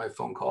return my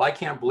phone call. I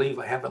can't believe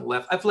I've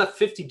left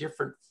 50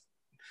 different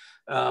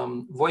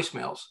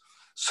voicemails.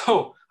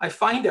 So I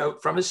find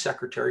out from his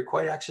secretary,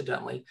 quite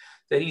accidentally,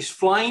 that he's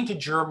flying to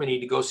Germany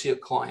to go see a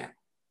client.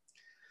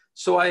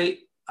 So I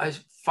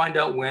find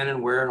out when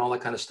and where and all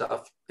that kind of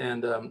stuff.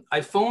 And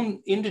I phoned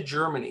into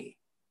Germany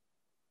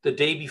the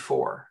day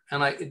before,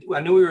 and I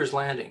knew he was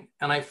landing.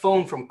 And I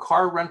phoned from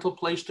car rental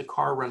place to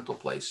car rental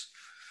place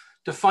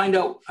to find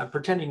out, I'm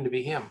pretending to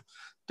be him,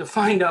 to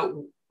find out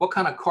what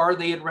kind of car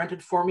they had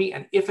rented for me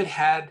and if it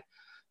had,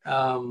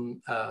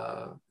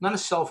 not a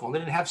cell phone. They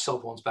didn't have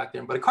cell phones back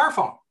then, but a car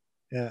phone.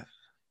 Yeah.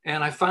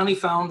 And I finally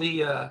found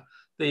the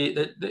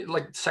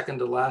like second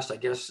to last, I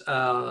guess,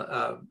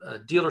 a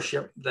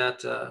dealership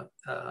that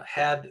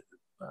had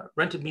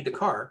rented me the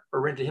car, or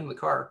rented him the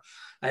car.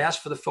 I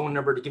asked for the phone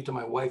number to give to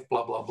my wife,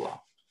 blah, blah, blah.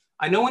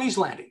 I know when he's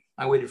landing.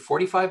 I waited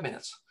 45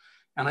 minutes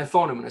and I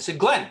phoned him and I said,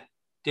 Glenn,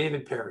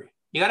 David Perry,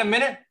 you got a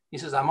minute? He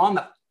says, I'm on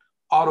the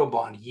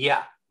Autobahn.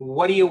 Yeah.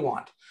 What do you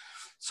want?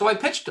 So I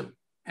pitched him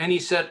and he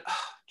said,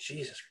 oh,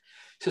 Jesus.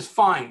 He says,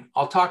 fine,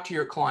 I'll talk to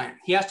your client.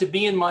 He has to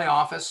be in my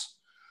office.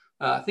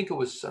 I think it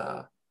was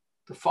the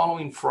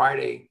following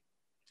Friday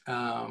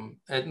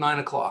at 9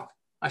 o'clock.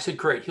 I said,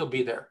 great, he'll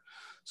be there.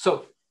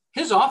 So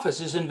his office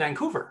is in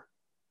Vancouver.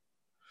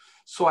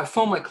 So I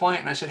phoned my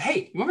client and I said,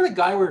 hey, remember the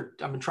guy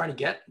I've been trying to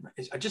get?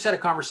 I just had a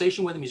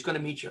conversation with him. He's going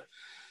to meet you.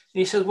 And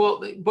he said,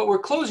 well, but we're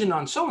closing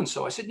on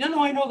so-and-so. I said,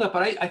 no, I know that,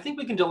 but I think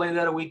we can delay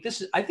that a week.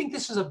 I think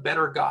this is a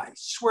better guy.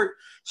 Swear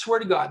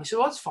to God. And he said,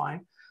 well, that's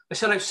fine. I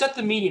said, I've set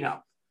the meeting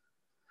up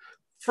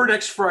for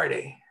next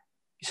Friday.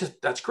 He says,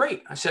 that's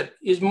great. I said,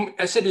 is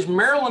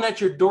Marilyn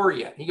at your door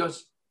yet? He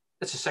goes,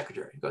 that's the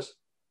secretary. He goes,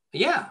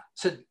 yeah. I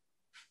said,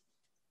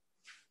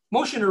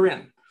 motion her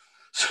in.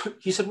 So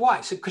he said, why?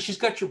 I said, because she's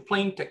got your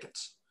plane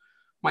tickets.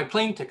 My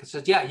plane ticket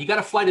says, yeah, you got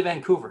to fly to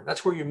Vancouver.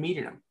 That's where you're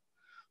meeting him.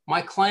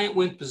 My client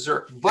went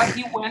berserk, but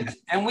he went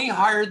and we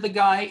hired the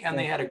guy and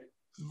they had a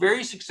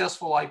very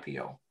successful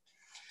IPO.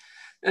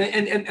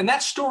 And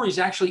that story is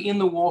actually in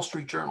the Wall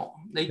Street Journal.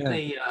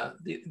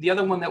 The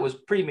other one that was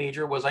pretty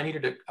major was I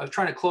was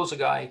trying to close a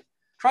guy,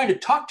 trying to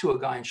talk to a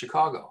guy in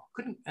Chicago.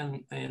 Couldn't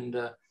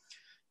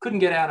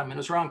get at him. And it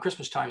was around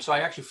Christmas time. So I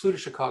actually flew to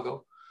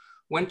Chicago,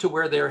 went to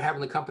where they were having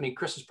the company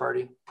Christmas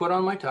party, put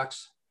on my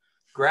tux,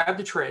 grabbed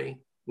a tray,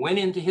 went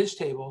into his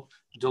table,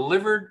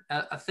 delivered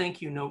a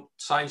thank you note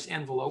size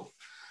envelope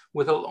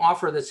with an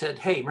offer that said,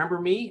 hey, remember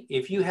me?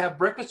 If you have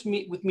breakfast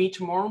with me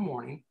tomorrow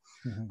morning,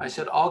 I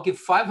said, I'll give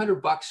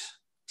 $500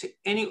 to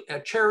a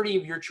charity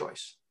of your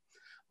choice.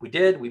 We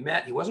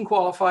met. He wasn't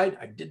qualified.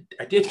 I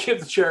did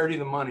give the charity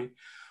the money,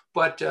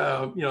 but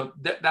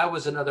that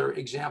was another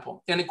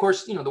example. And of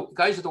course, the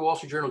guys at the Wall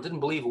Street Journal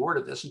didn't believe a word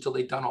of this until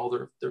they'd done all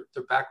their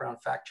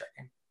background fact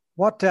checking.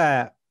 What's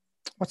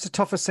the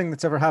toughest thing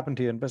that's ever happened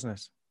to you in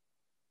business?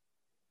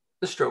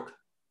 The stroke.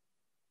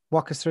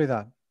 Walk us through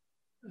that.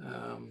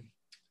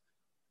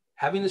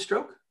 Having the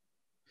stroke.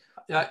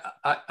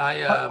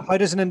 How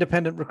does an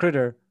independent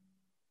recruiter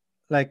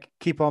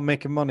keep on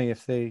making money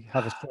if they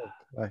have a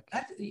stroke?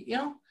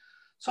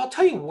 So I'll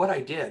tell you what I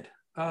did.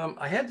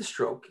 I had the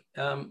stroke.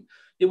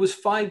 It was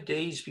 5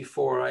 days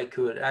before I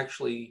could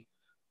actually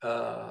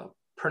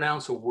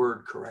pronounce a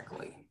word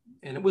correctly,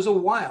 and it was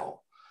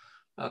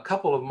a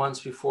couple of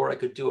months before I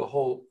could do a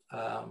whole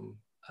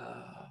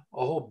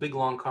big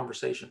long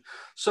conversation.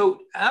 So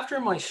after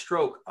my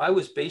stroke, I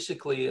was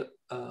basically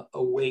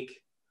awake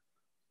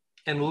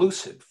and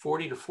lucid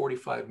 40 to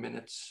 45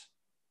 minutes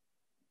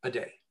a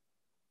day.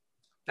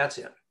 That's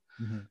it.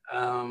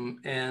 Mm-hmm.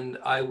 And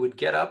I would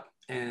get up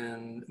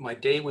and my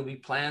day would be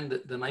planned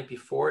the night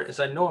before. As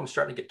I know I'm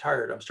starting to get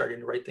tired, I'm starting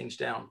to write things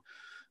down.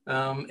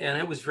 And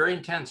it was very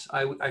intense.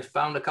 I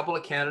found a couple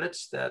of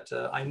candidates that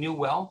I knew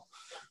well,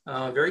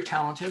 very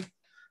talented,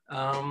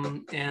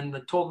 and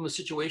I told them the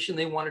situation.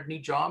 They wanted new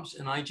jobs,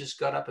 and I just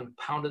got up and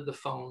pounded the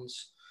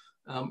phones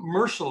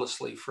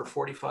mercilessly for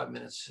 45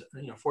 minutes,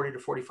 40 to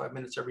 45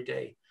 minutes every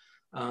day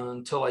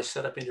until I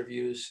set up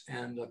interviews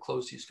and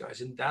closed these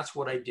guys. And that's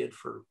what I did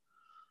for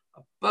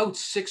about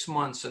 6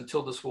 months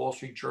until this Wall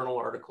Street Journal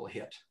article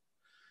hit.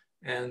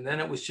 And then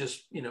it was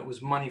just, it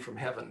was money from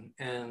heaven.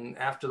 And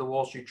after the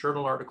Wall Street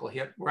Journal article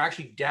hit, we're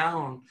actually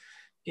down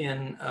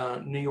in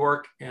New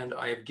York, and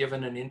I have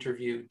given an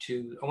interview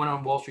I went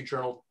on Wall Street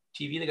Journal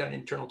TV. They got an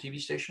internal TV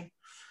station.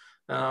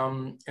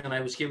 And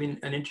I was giving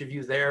an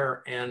interview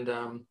there, and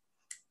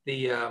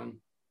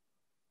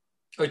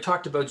I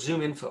talked about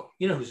ZoomInfo.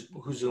 You know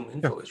who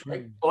ZoomInfo is,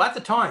 right? Well, at the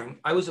time,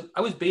 I was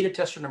beta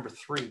tester number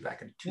 3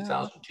 back in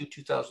 2002,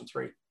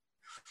 2003.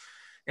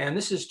 And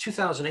this is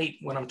 2008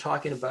 when I'm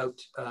talking about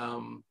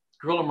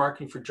Guerrilla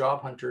Marketing for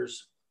Job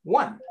Hunters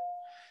 1.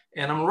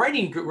 And I'm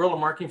writing Guerrilla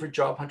Marketing for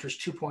Job Hunters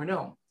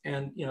 2.0.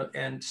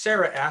 And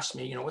Sarah asked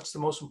me, what's the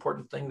most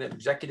important thing that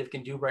executive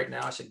can do right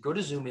now? I said, go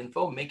to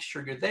ZoomInfo, make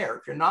sure you're there.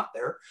 If you're not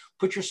there,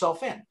 put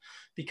yourself in.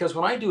 Because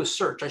when I do a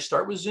search, I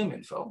start with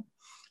ZoomInfo.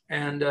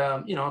 And,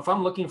 if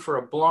I'm looking for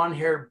a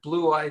blonde-haired,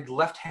 blue-eyed,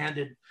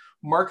 left-handed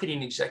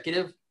marketing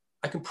executive,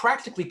 I can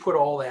practically put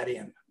all that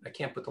in. I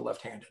can't put the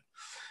left-handed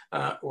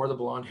or the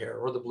blonde hair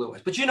or the blue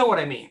eyes, but you know what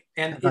I mean.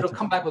 And it'll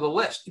come back with a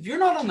list. If you're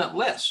not on that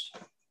list,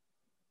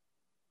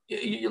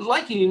 you're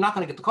likely you're not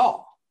going to get the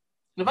call.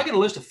 And if I get a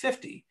list of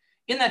 50,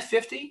 in that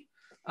 50,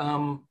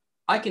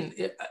 I can,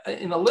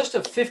 in a list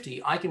of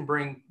 50, I can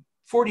bring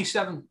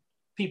 47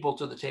 people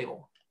to the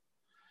table.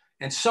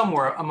 And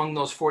somewhere among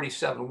those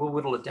 47, we'll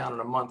whittle it down in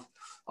a month,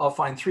 I'll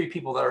find 3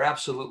 people that are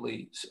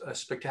absolutely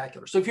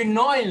spectacular. So if you're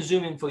not in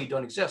ZoomInfo, you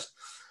don't exist.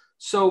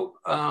 So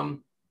I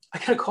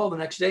got a call the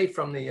next day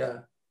from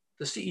the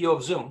CEO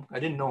of Zoom. I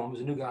didn't know him, he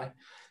was a new guy.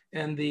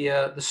 And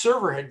the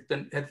server had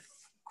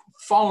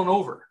fallen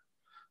over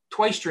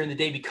twice during the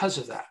day because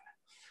of that.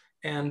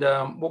 And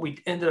what we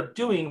ended up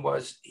doing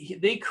was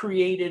they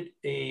created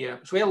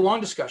so we had a long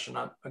discussion.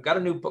 I got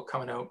a new book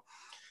coming out,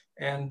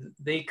 and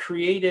they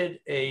created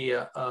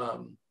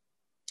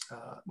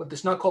what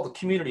is now called the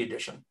Community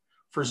Edition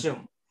for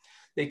Zoom.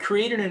 They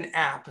created an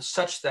app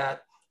such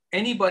that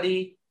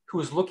anybody who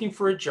was looking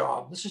for a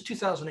job, this is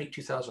 2008,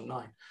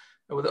 2009,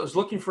 that was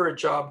looking for a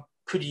job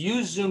could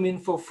use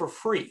ZoomInfo for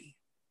free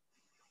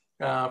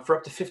for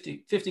up to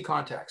 50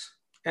 contacts.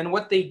 And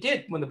what they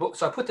did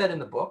so I put that in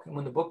the book, and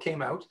when the book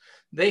came out,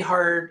 they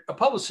hired a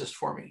publicist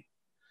for me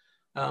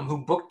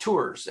who booked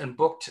tours and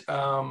booked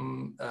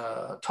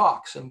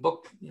talks and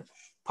booked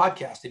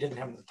podcasts. They didn't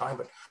have them at the time,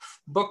 but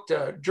booked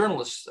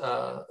journalist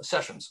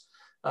sessions.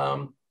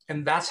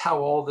 And that's how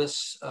all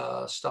this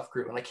stuff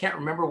grew. And I can't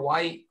remember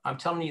why I'm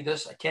telling you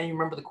this. I can't even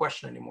remember the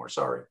question anymore.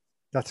 Sorry.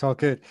 That's all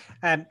good.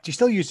 Do you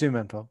still use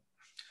ZoomInfo?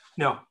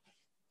 No.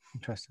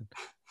 Interesting.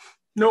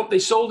 No, they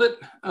sold it.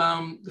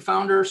 The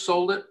founder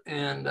sold it,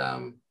 and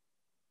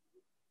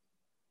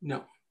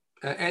no.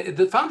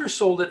 The founder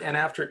sold it, and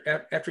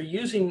after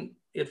using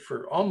it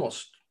for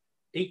almost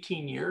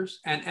 18 years,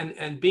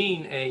 and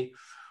being a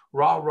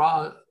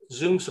rah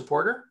Zoom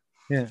supporter.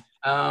 Yeah.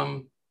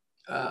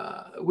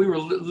 We were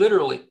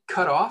literally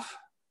cut off,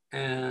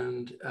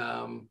 and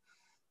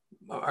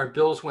our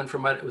bills went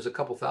from, it was a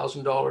couple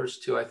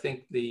 $1,000s to, I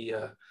think the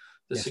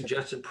Yes,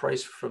 suggested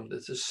price from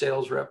the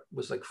sales rep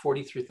was like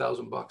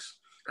 $43,000.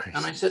 Christ.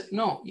 And I said,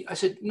 no,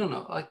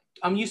 like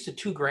I'm used to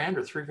 $2,000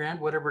 or $3,000,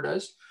 whatever it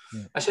is.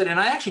 Yeah. I said, and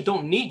I actually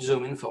don't need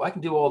Zoom info. I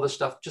can do all this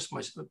stuff just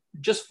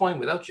fine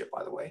without you,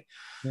 by the way.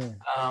 Yeah.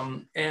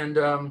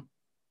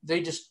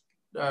 They just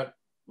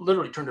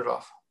literally turned it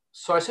off.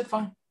 So I said,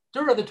 fine,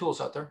 there are other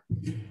tools out there.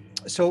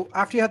 So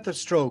after you had the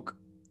stroke,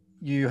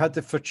 you had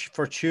the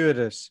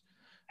fortuitous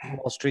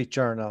Wall Street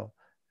Journal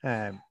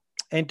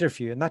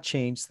interview, and that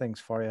changed things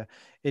for you.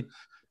 It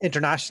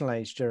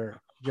internationalized your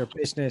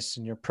business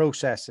and your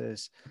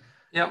processes.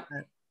 Yeah.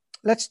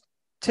 Let's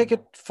take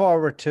it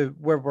forward to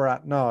where we're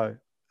at now.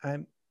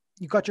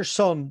 You got your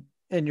son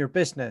in your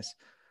business.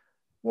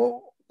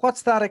 Well,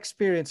 what's that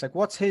experience like?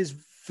 What's his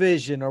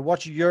vision, or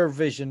what's your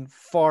vision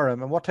for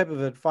him, and what type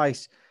of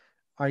advice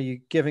are you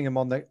giving him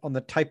on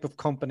the type of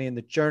company and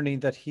the journey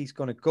that he's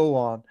going to go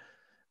on?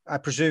 I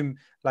presume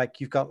like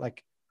you've got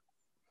like,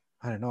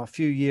 I don't know, a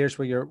few years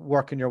where you're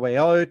working your way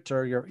out,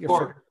 or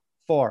you're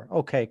four.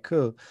 Okay,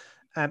 cool.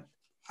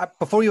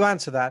 Before you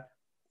answer that,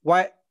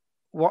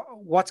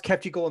 what's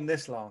kept you going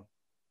this long?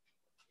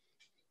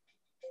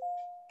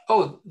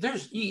 Oh,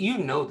 you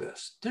know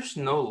this. There's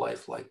no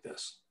life like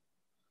this.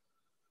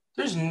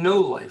 There's no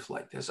life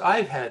like this.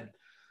 I've had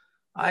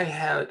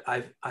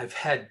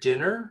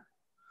dinner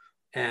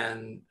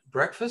and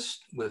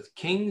breakfast with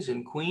kings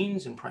and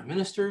queens and prime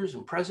ministers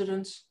and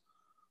presidents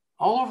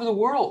all over the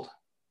world,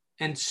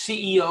 and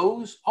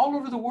CEOs all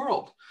over the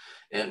world.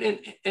 And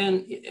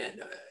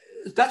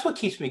that's what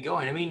keeps me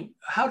going. I mean,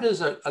 how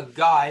does a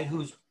guy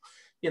who's,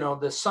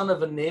 the son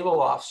of a naval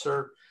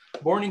officer,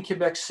 born in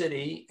Quebec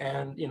City,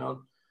 and,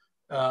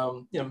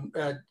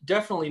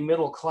 definitely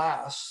middle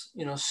class,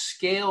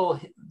 scale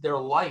their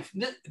life?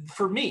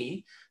 For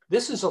me,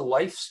 this is a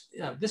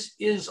lifestyle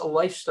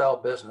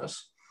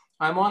business.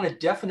 I'm on a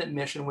definite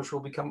mission, which will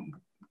become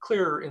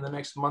clearer in the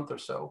next month or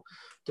so,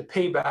 to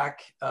pay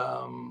back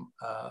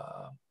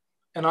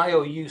an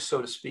IOU,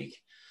 so to speak,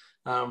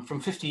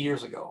 from 50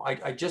 years ago.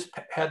 I just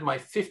had my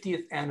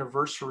 50th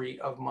anniversary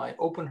of my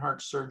open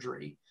heart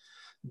surgery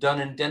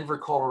done in Denver,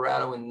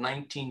 Colorado in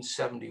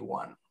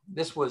 1971.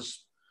 This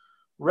was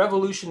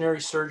revolutionary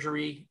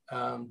surgery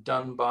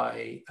done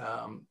by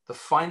the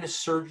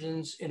finest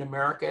surgeons in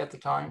America at the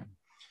time.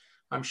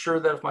 I'm sure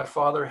that if my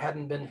father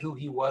hadn't been who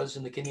he was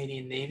in the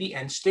Canadian Navy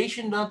and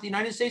stationed at the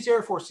United States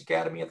Air Force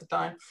Academy at the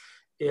time,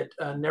 it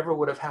never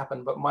would have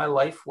happened. But my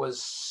life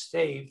was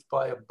saved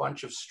by a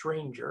bunch of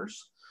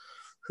strangers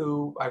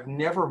who I've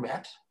never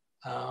met,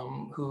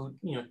 who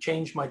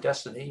changed my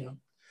destiny.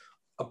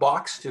 A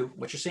box to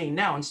what you're seeing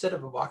now instead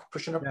of a box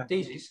pushing up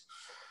daisies.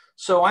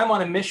 So I'm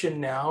on a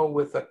mission now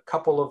with a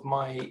couple of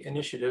my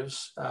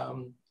initiatives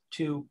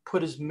to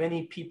put as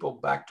many people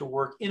back to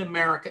work in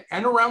America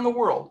and around the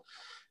world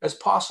as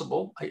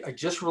possible. I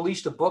just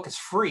released a book. It's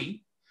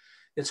free.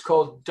 It's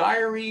called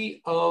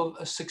Diary of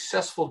a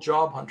Successful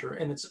Job Hunter.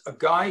 And it's a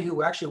guy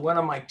who actually went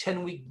on my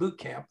 10-week boot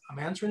camp. I'm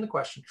answering the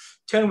question.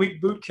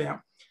 10-week boot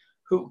camp,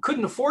 who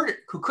couldn't afford it,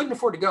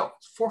 to go.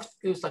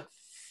 It was like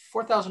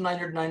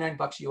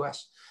 $4,999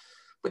 US.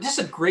 But this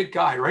is a great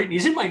guy, right? And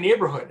he's in my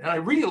neighborhood. And I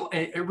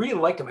really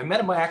liked him. I met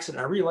him by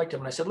accident. I really liked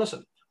him. And I said,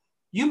 listen,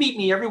 you meet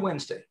me every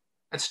Wednesday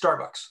at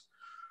Starbucks.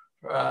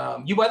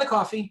 You buy the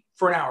coffee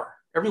for an hour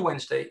every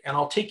Wednesday, and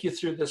I'll take you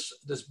through this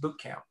boot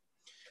camp.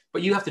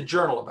 But you have to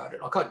journal about it.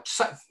 I'll call it,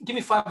 give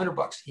me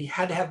 $500. He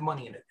had to have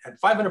money in it. And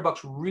 $500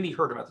 really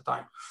hurt him at the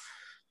time.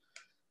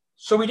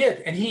 So we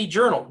did. And he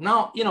journaled.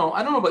 Now,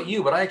 I don't know about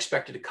you, but I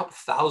expected a couple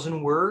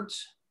thousand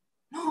words.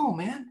 No,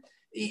 man.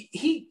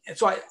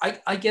 So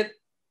I get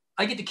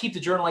to keep the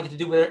journal. I get to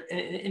do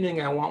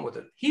anything I want with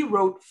it. He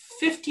wrote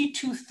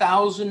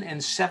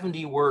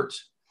 52,070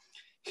 words.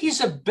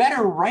 He's a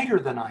better writer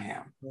than I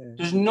am. Yeah.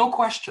 There's no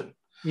question.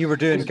 You were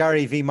doing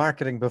Gary V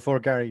marketing before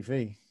Gary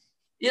V.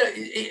 Yeah,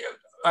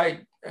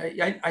 I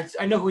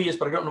know who he is,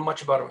 but I don't know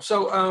much about him.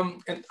 So,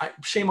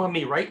 shame on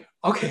me, right?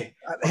 Okay.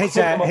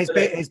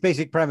 His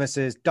basic premise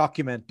is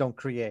document, don't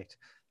create,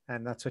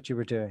 and that's what you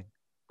were doing.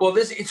 Well,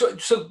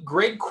 so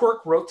Greg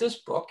Quirk wrote this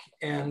book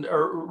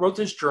or wrote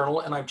this journal,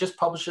 and I've just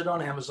published it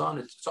on Amazon.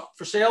 It's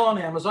for sale on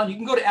Amazon. You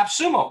can go to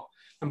AppSumo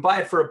and buy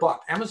it for $1.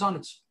 Amazon,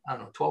 it's, I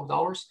don't know,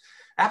 $12.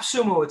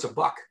 AppSumo, it's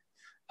 $1.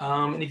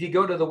 And if you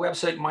go to the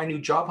website,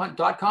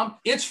 mynewjobhunt.com,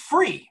 it's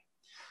free.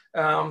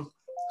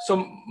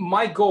 So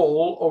my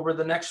goal over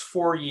the next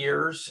 4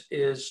 years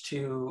is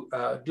to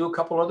do a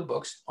couple other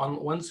books.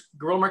 One's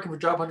Guerrilla Marketing for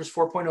Job Hunters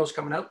 4.0 is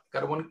coming out.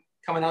 Got one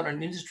coming out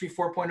on Industry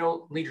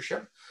 4.0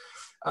 leadership.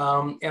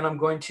 And I'm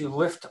going to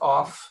lift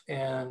off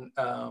and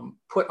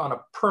put on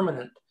a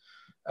permanent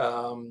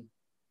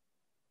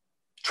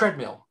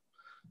treadmill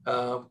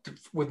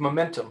with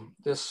momentum,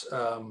 this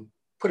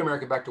put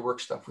America back to work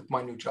stuff with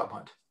My New Job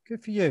Hunt.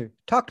 Good for you.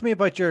 Talk to me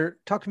about your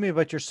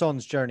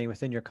son's journey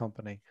within your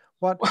company.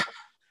 What?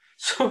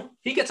 So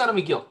he gets out of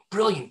McGill,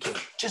 brilliant kid,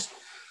 just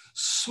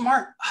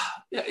smart.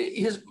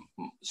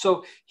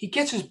 So he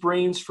gets his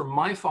brains from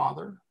my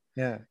father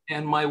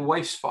and my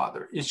wife's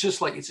father. It's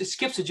just like, it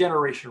skips a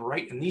generation,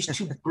 right? And these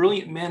two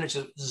brilliant men, it's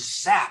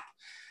just zap.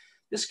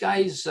 This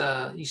guy's,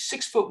 he's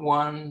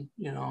 6'1",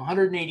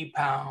 180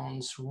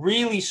 pounds,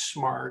 really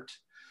smart,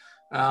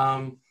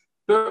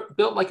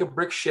 built like a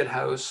brick shit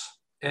house,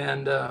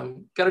 and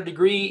got a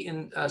degree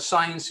in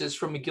sciences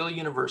from McGill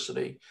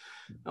University.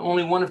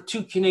 Only one of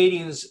 2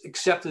 Canadians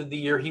accepted the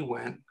year he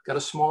went, got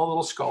a small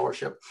little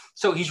scholarship.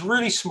 So he's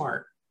really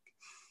smart.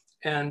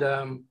 And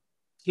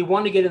he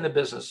wanted to get in the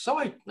business. So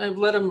I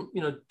let him,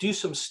 do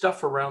some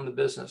stuff around the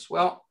business.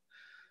 Well,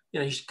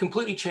 he's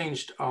completely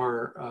changed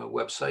our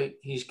website.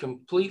 He's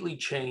completely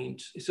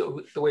changed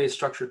the way it's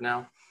structured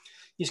now.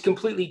 He's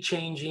completely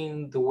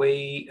changing the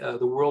way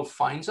the world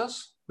finds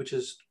us, which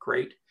is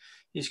great.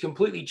 He's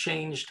completely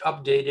changed,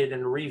 updated,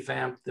 and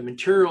revamped the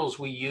materials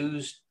we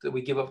use that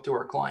we give up to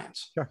our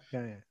clients. Sure.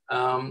 Yeah.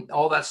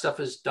 All that stuff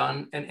is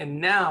done.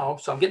 And now,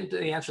 so I'm getting to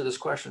the answer to this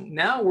question.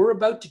 Now we're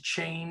about to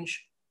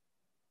change.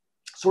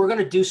 So we're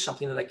going to do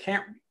something that I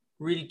can't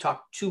really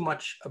talk too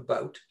much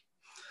about,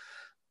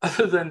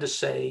 other than to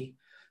say,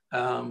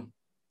 the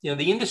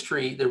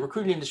industry, the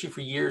recruiting industry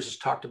for years has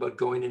talked about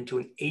going into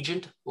an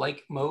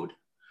agent-like mode,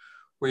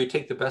 where you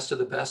take the best of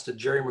the best, a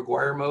Jerry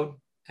Maguire mode,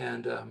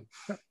 and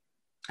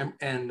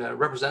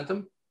represent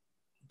them.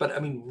 But I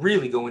mean,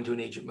 really go into an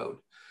agent mode.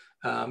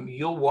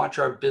 You'll watch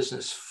our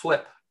business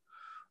flip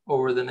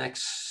over the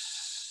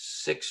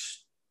next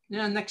 6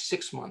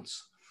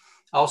 months.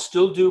 I'll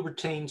still do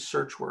retained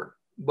search work,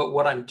 but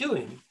what I'm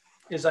doing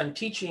is I'm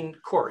teaching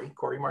Corey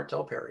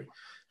Martel Perry.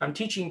 I'm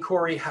teaching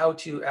Corey how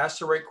to ask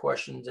the right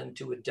questions and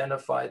to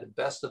identify the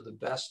best of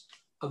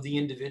the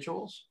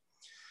individuals,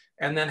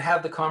 and then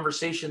have the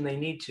conversation they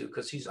need to,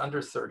 because he's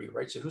under 30,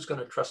 right? So who's going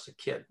to trust a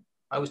kid?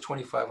 I was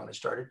 25 when I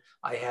started.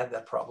 I had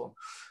that problem.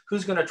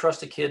 Who's going to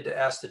trust a kid to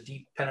ask the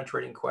deep,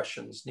 penetrating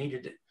questions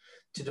needed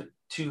to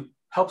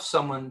help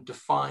someone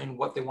define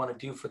what they want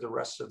to do for the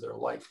rest of their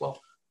life? Well,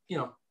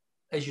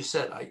 as you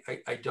said,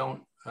 I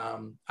don't.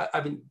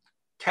 I've been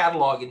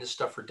cataloging this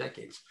stuff for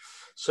decades.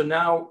 So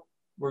now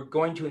we're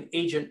going to an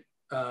agent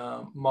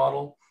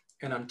model,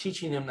 and I'm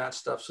teaching him that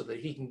stuff so that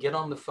he can get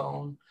on the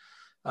phone,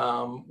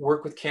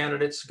 work with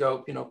candidates,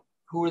 go,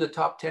 who are the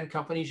top 10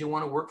 companies you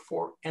want to work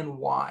for and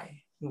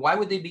why? Why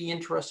would they be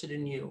interested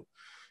in you?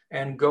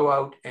 And go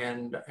out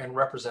and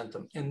represent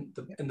them. And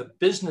the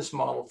business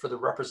model for the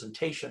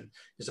representation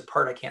is a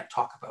part I can't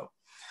talk about.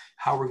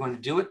 How we're going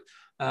to do it.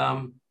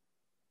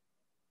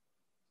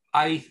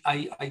 I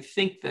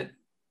think that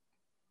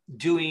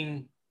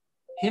doing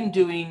 10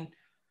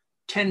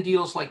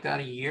 deals like that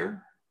a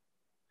year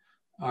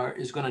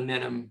is going to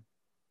net him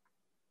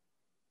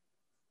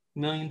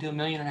 $1 million to $1.5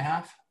 million.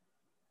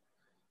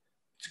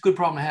 It's a good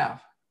problem to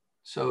have.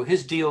 So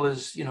his deal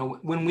is,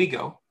 when we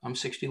go, I'm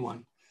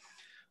 61.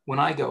 When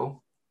I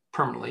go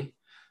permanently,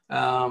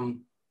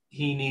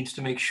 he needs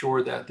to make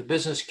sure that the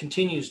business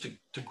continues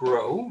to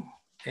grow,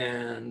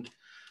 and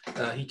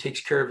he takes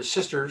care of his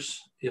sisters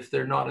if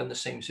they're not in the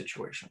same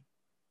situation.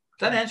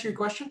 Does that answer your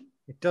question?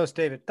 It does,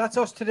 David. That's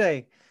us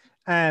today.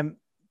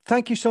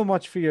 Thank you so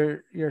much for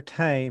your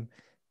time.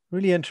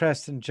 Really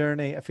interesting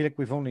journey. I feel like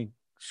we've only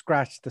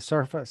scratched the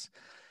surface.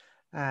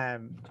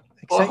 Well,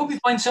 I hope you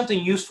find something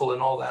useful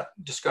in all that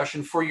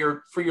discussion for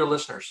your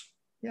listeners.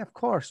 Yeah, of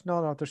course.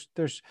 No.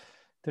 There's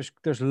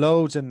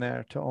loads in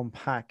there to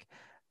unpack.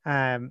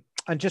 And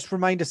just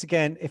remind us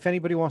again, if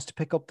anybody wants to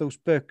pick up those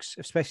books,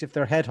 especially if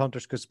they're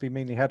headhunters, because it'll be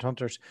mainly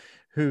headhunters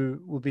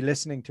who will be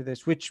listening to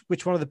this,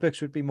 which one of the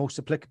books would be most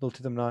applicable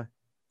to them now?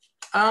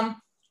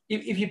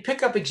 If you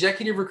pick up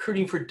Executive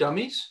Recruiting for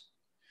Dummies,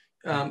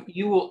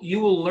 you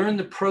will learn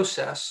the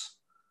process.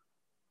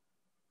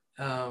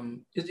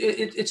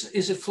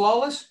 Is it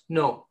flawless?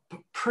 No,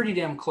 pretty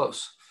damn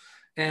close.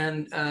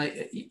 And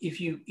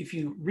if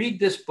you read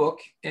this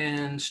book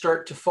and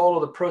start to follow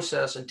the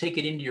process and take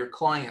it into your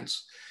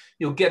clients,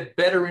 you'll get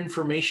better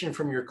information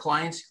from your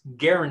clients,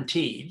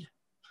 guaranteed.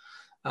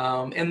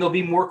 And they'll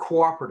be more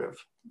cooperative.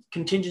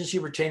 Contingency,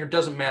 retainer,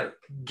 doesn't matter,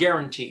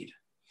 guaranteed.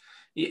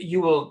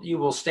 You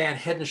will stand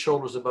head and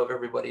shoulders above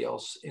everybody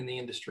else in the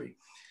industry.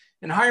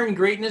 And Hiring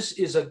Greatness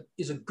is a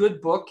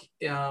good book.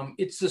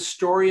 It's the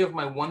story of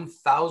my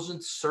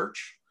 1,000th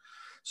search.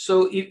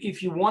 So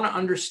if you want to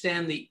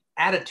understand the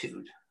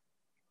attitude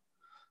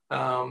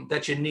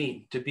that you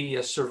need to be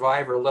a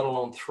survivor, let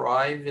alone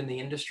thrive in the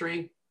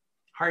industry,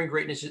 Hiring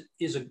Greatness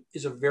is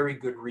a very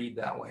good read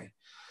that way.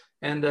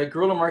 And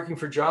Guerrilla Marketing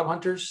for Job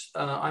Hunters,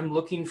 I'm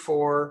looking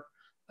for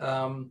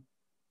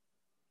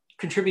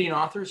contributing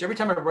authors. Every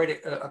time I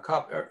write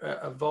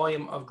a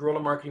volume of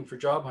Guerrilla Marketing for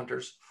Job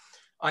Hunters,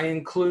 I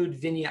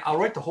include vignette. I'll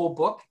write the whole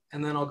book,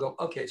 and then I'll go,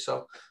 okay,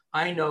 so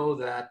I know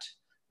that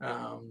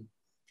Rayanne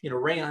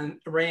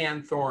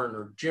Thorne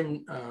or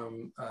Jim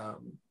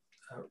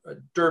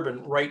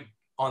Durbin write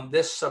on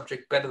this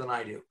subject better than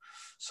I do.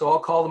 So I'll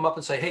call them up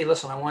and say, hey,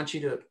 listen, we're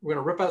going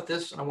to rip out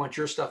this and I want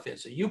your stuff in.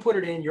 So you put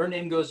it in, your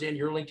name goes in,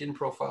 your LinkedIn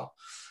profile.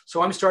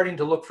 So I'm starting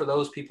to look for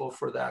those people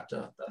for that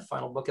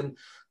final book. And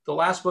the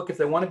last book, if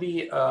they want to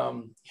be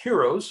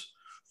heroes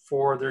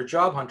for their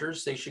job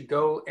hunters, they should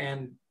go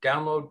and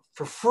download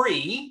for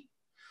free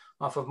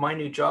off of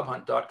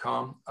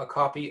mynewjobhunt.com a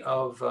copy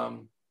of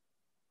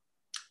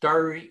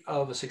Diary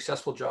of a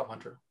Successful Job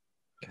Hunter.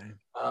 Okay.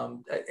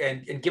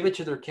 And give it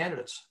to their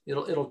candidates.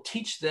 It'll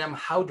teach them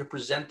how to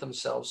present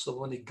themselves, so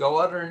when they go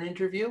out on an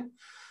interview,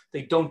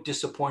 they don't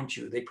disappoint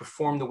you. They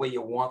perform the way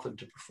you want them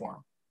to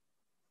perform.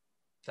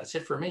 That's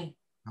it for me.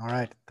 All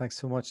right. Thanks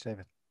so much,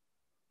 David.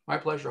 My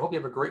pleasure. Hope you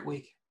have a great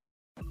week.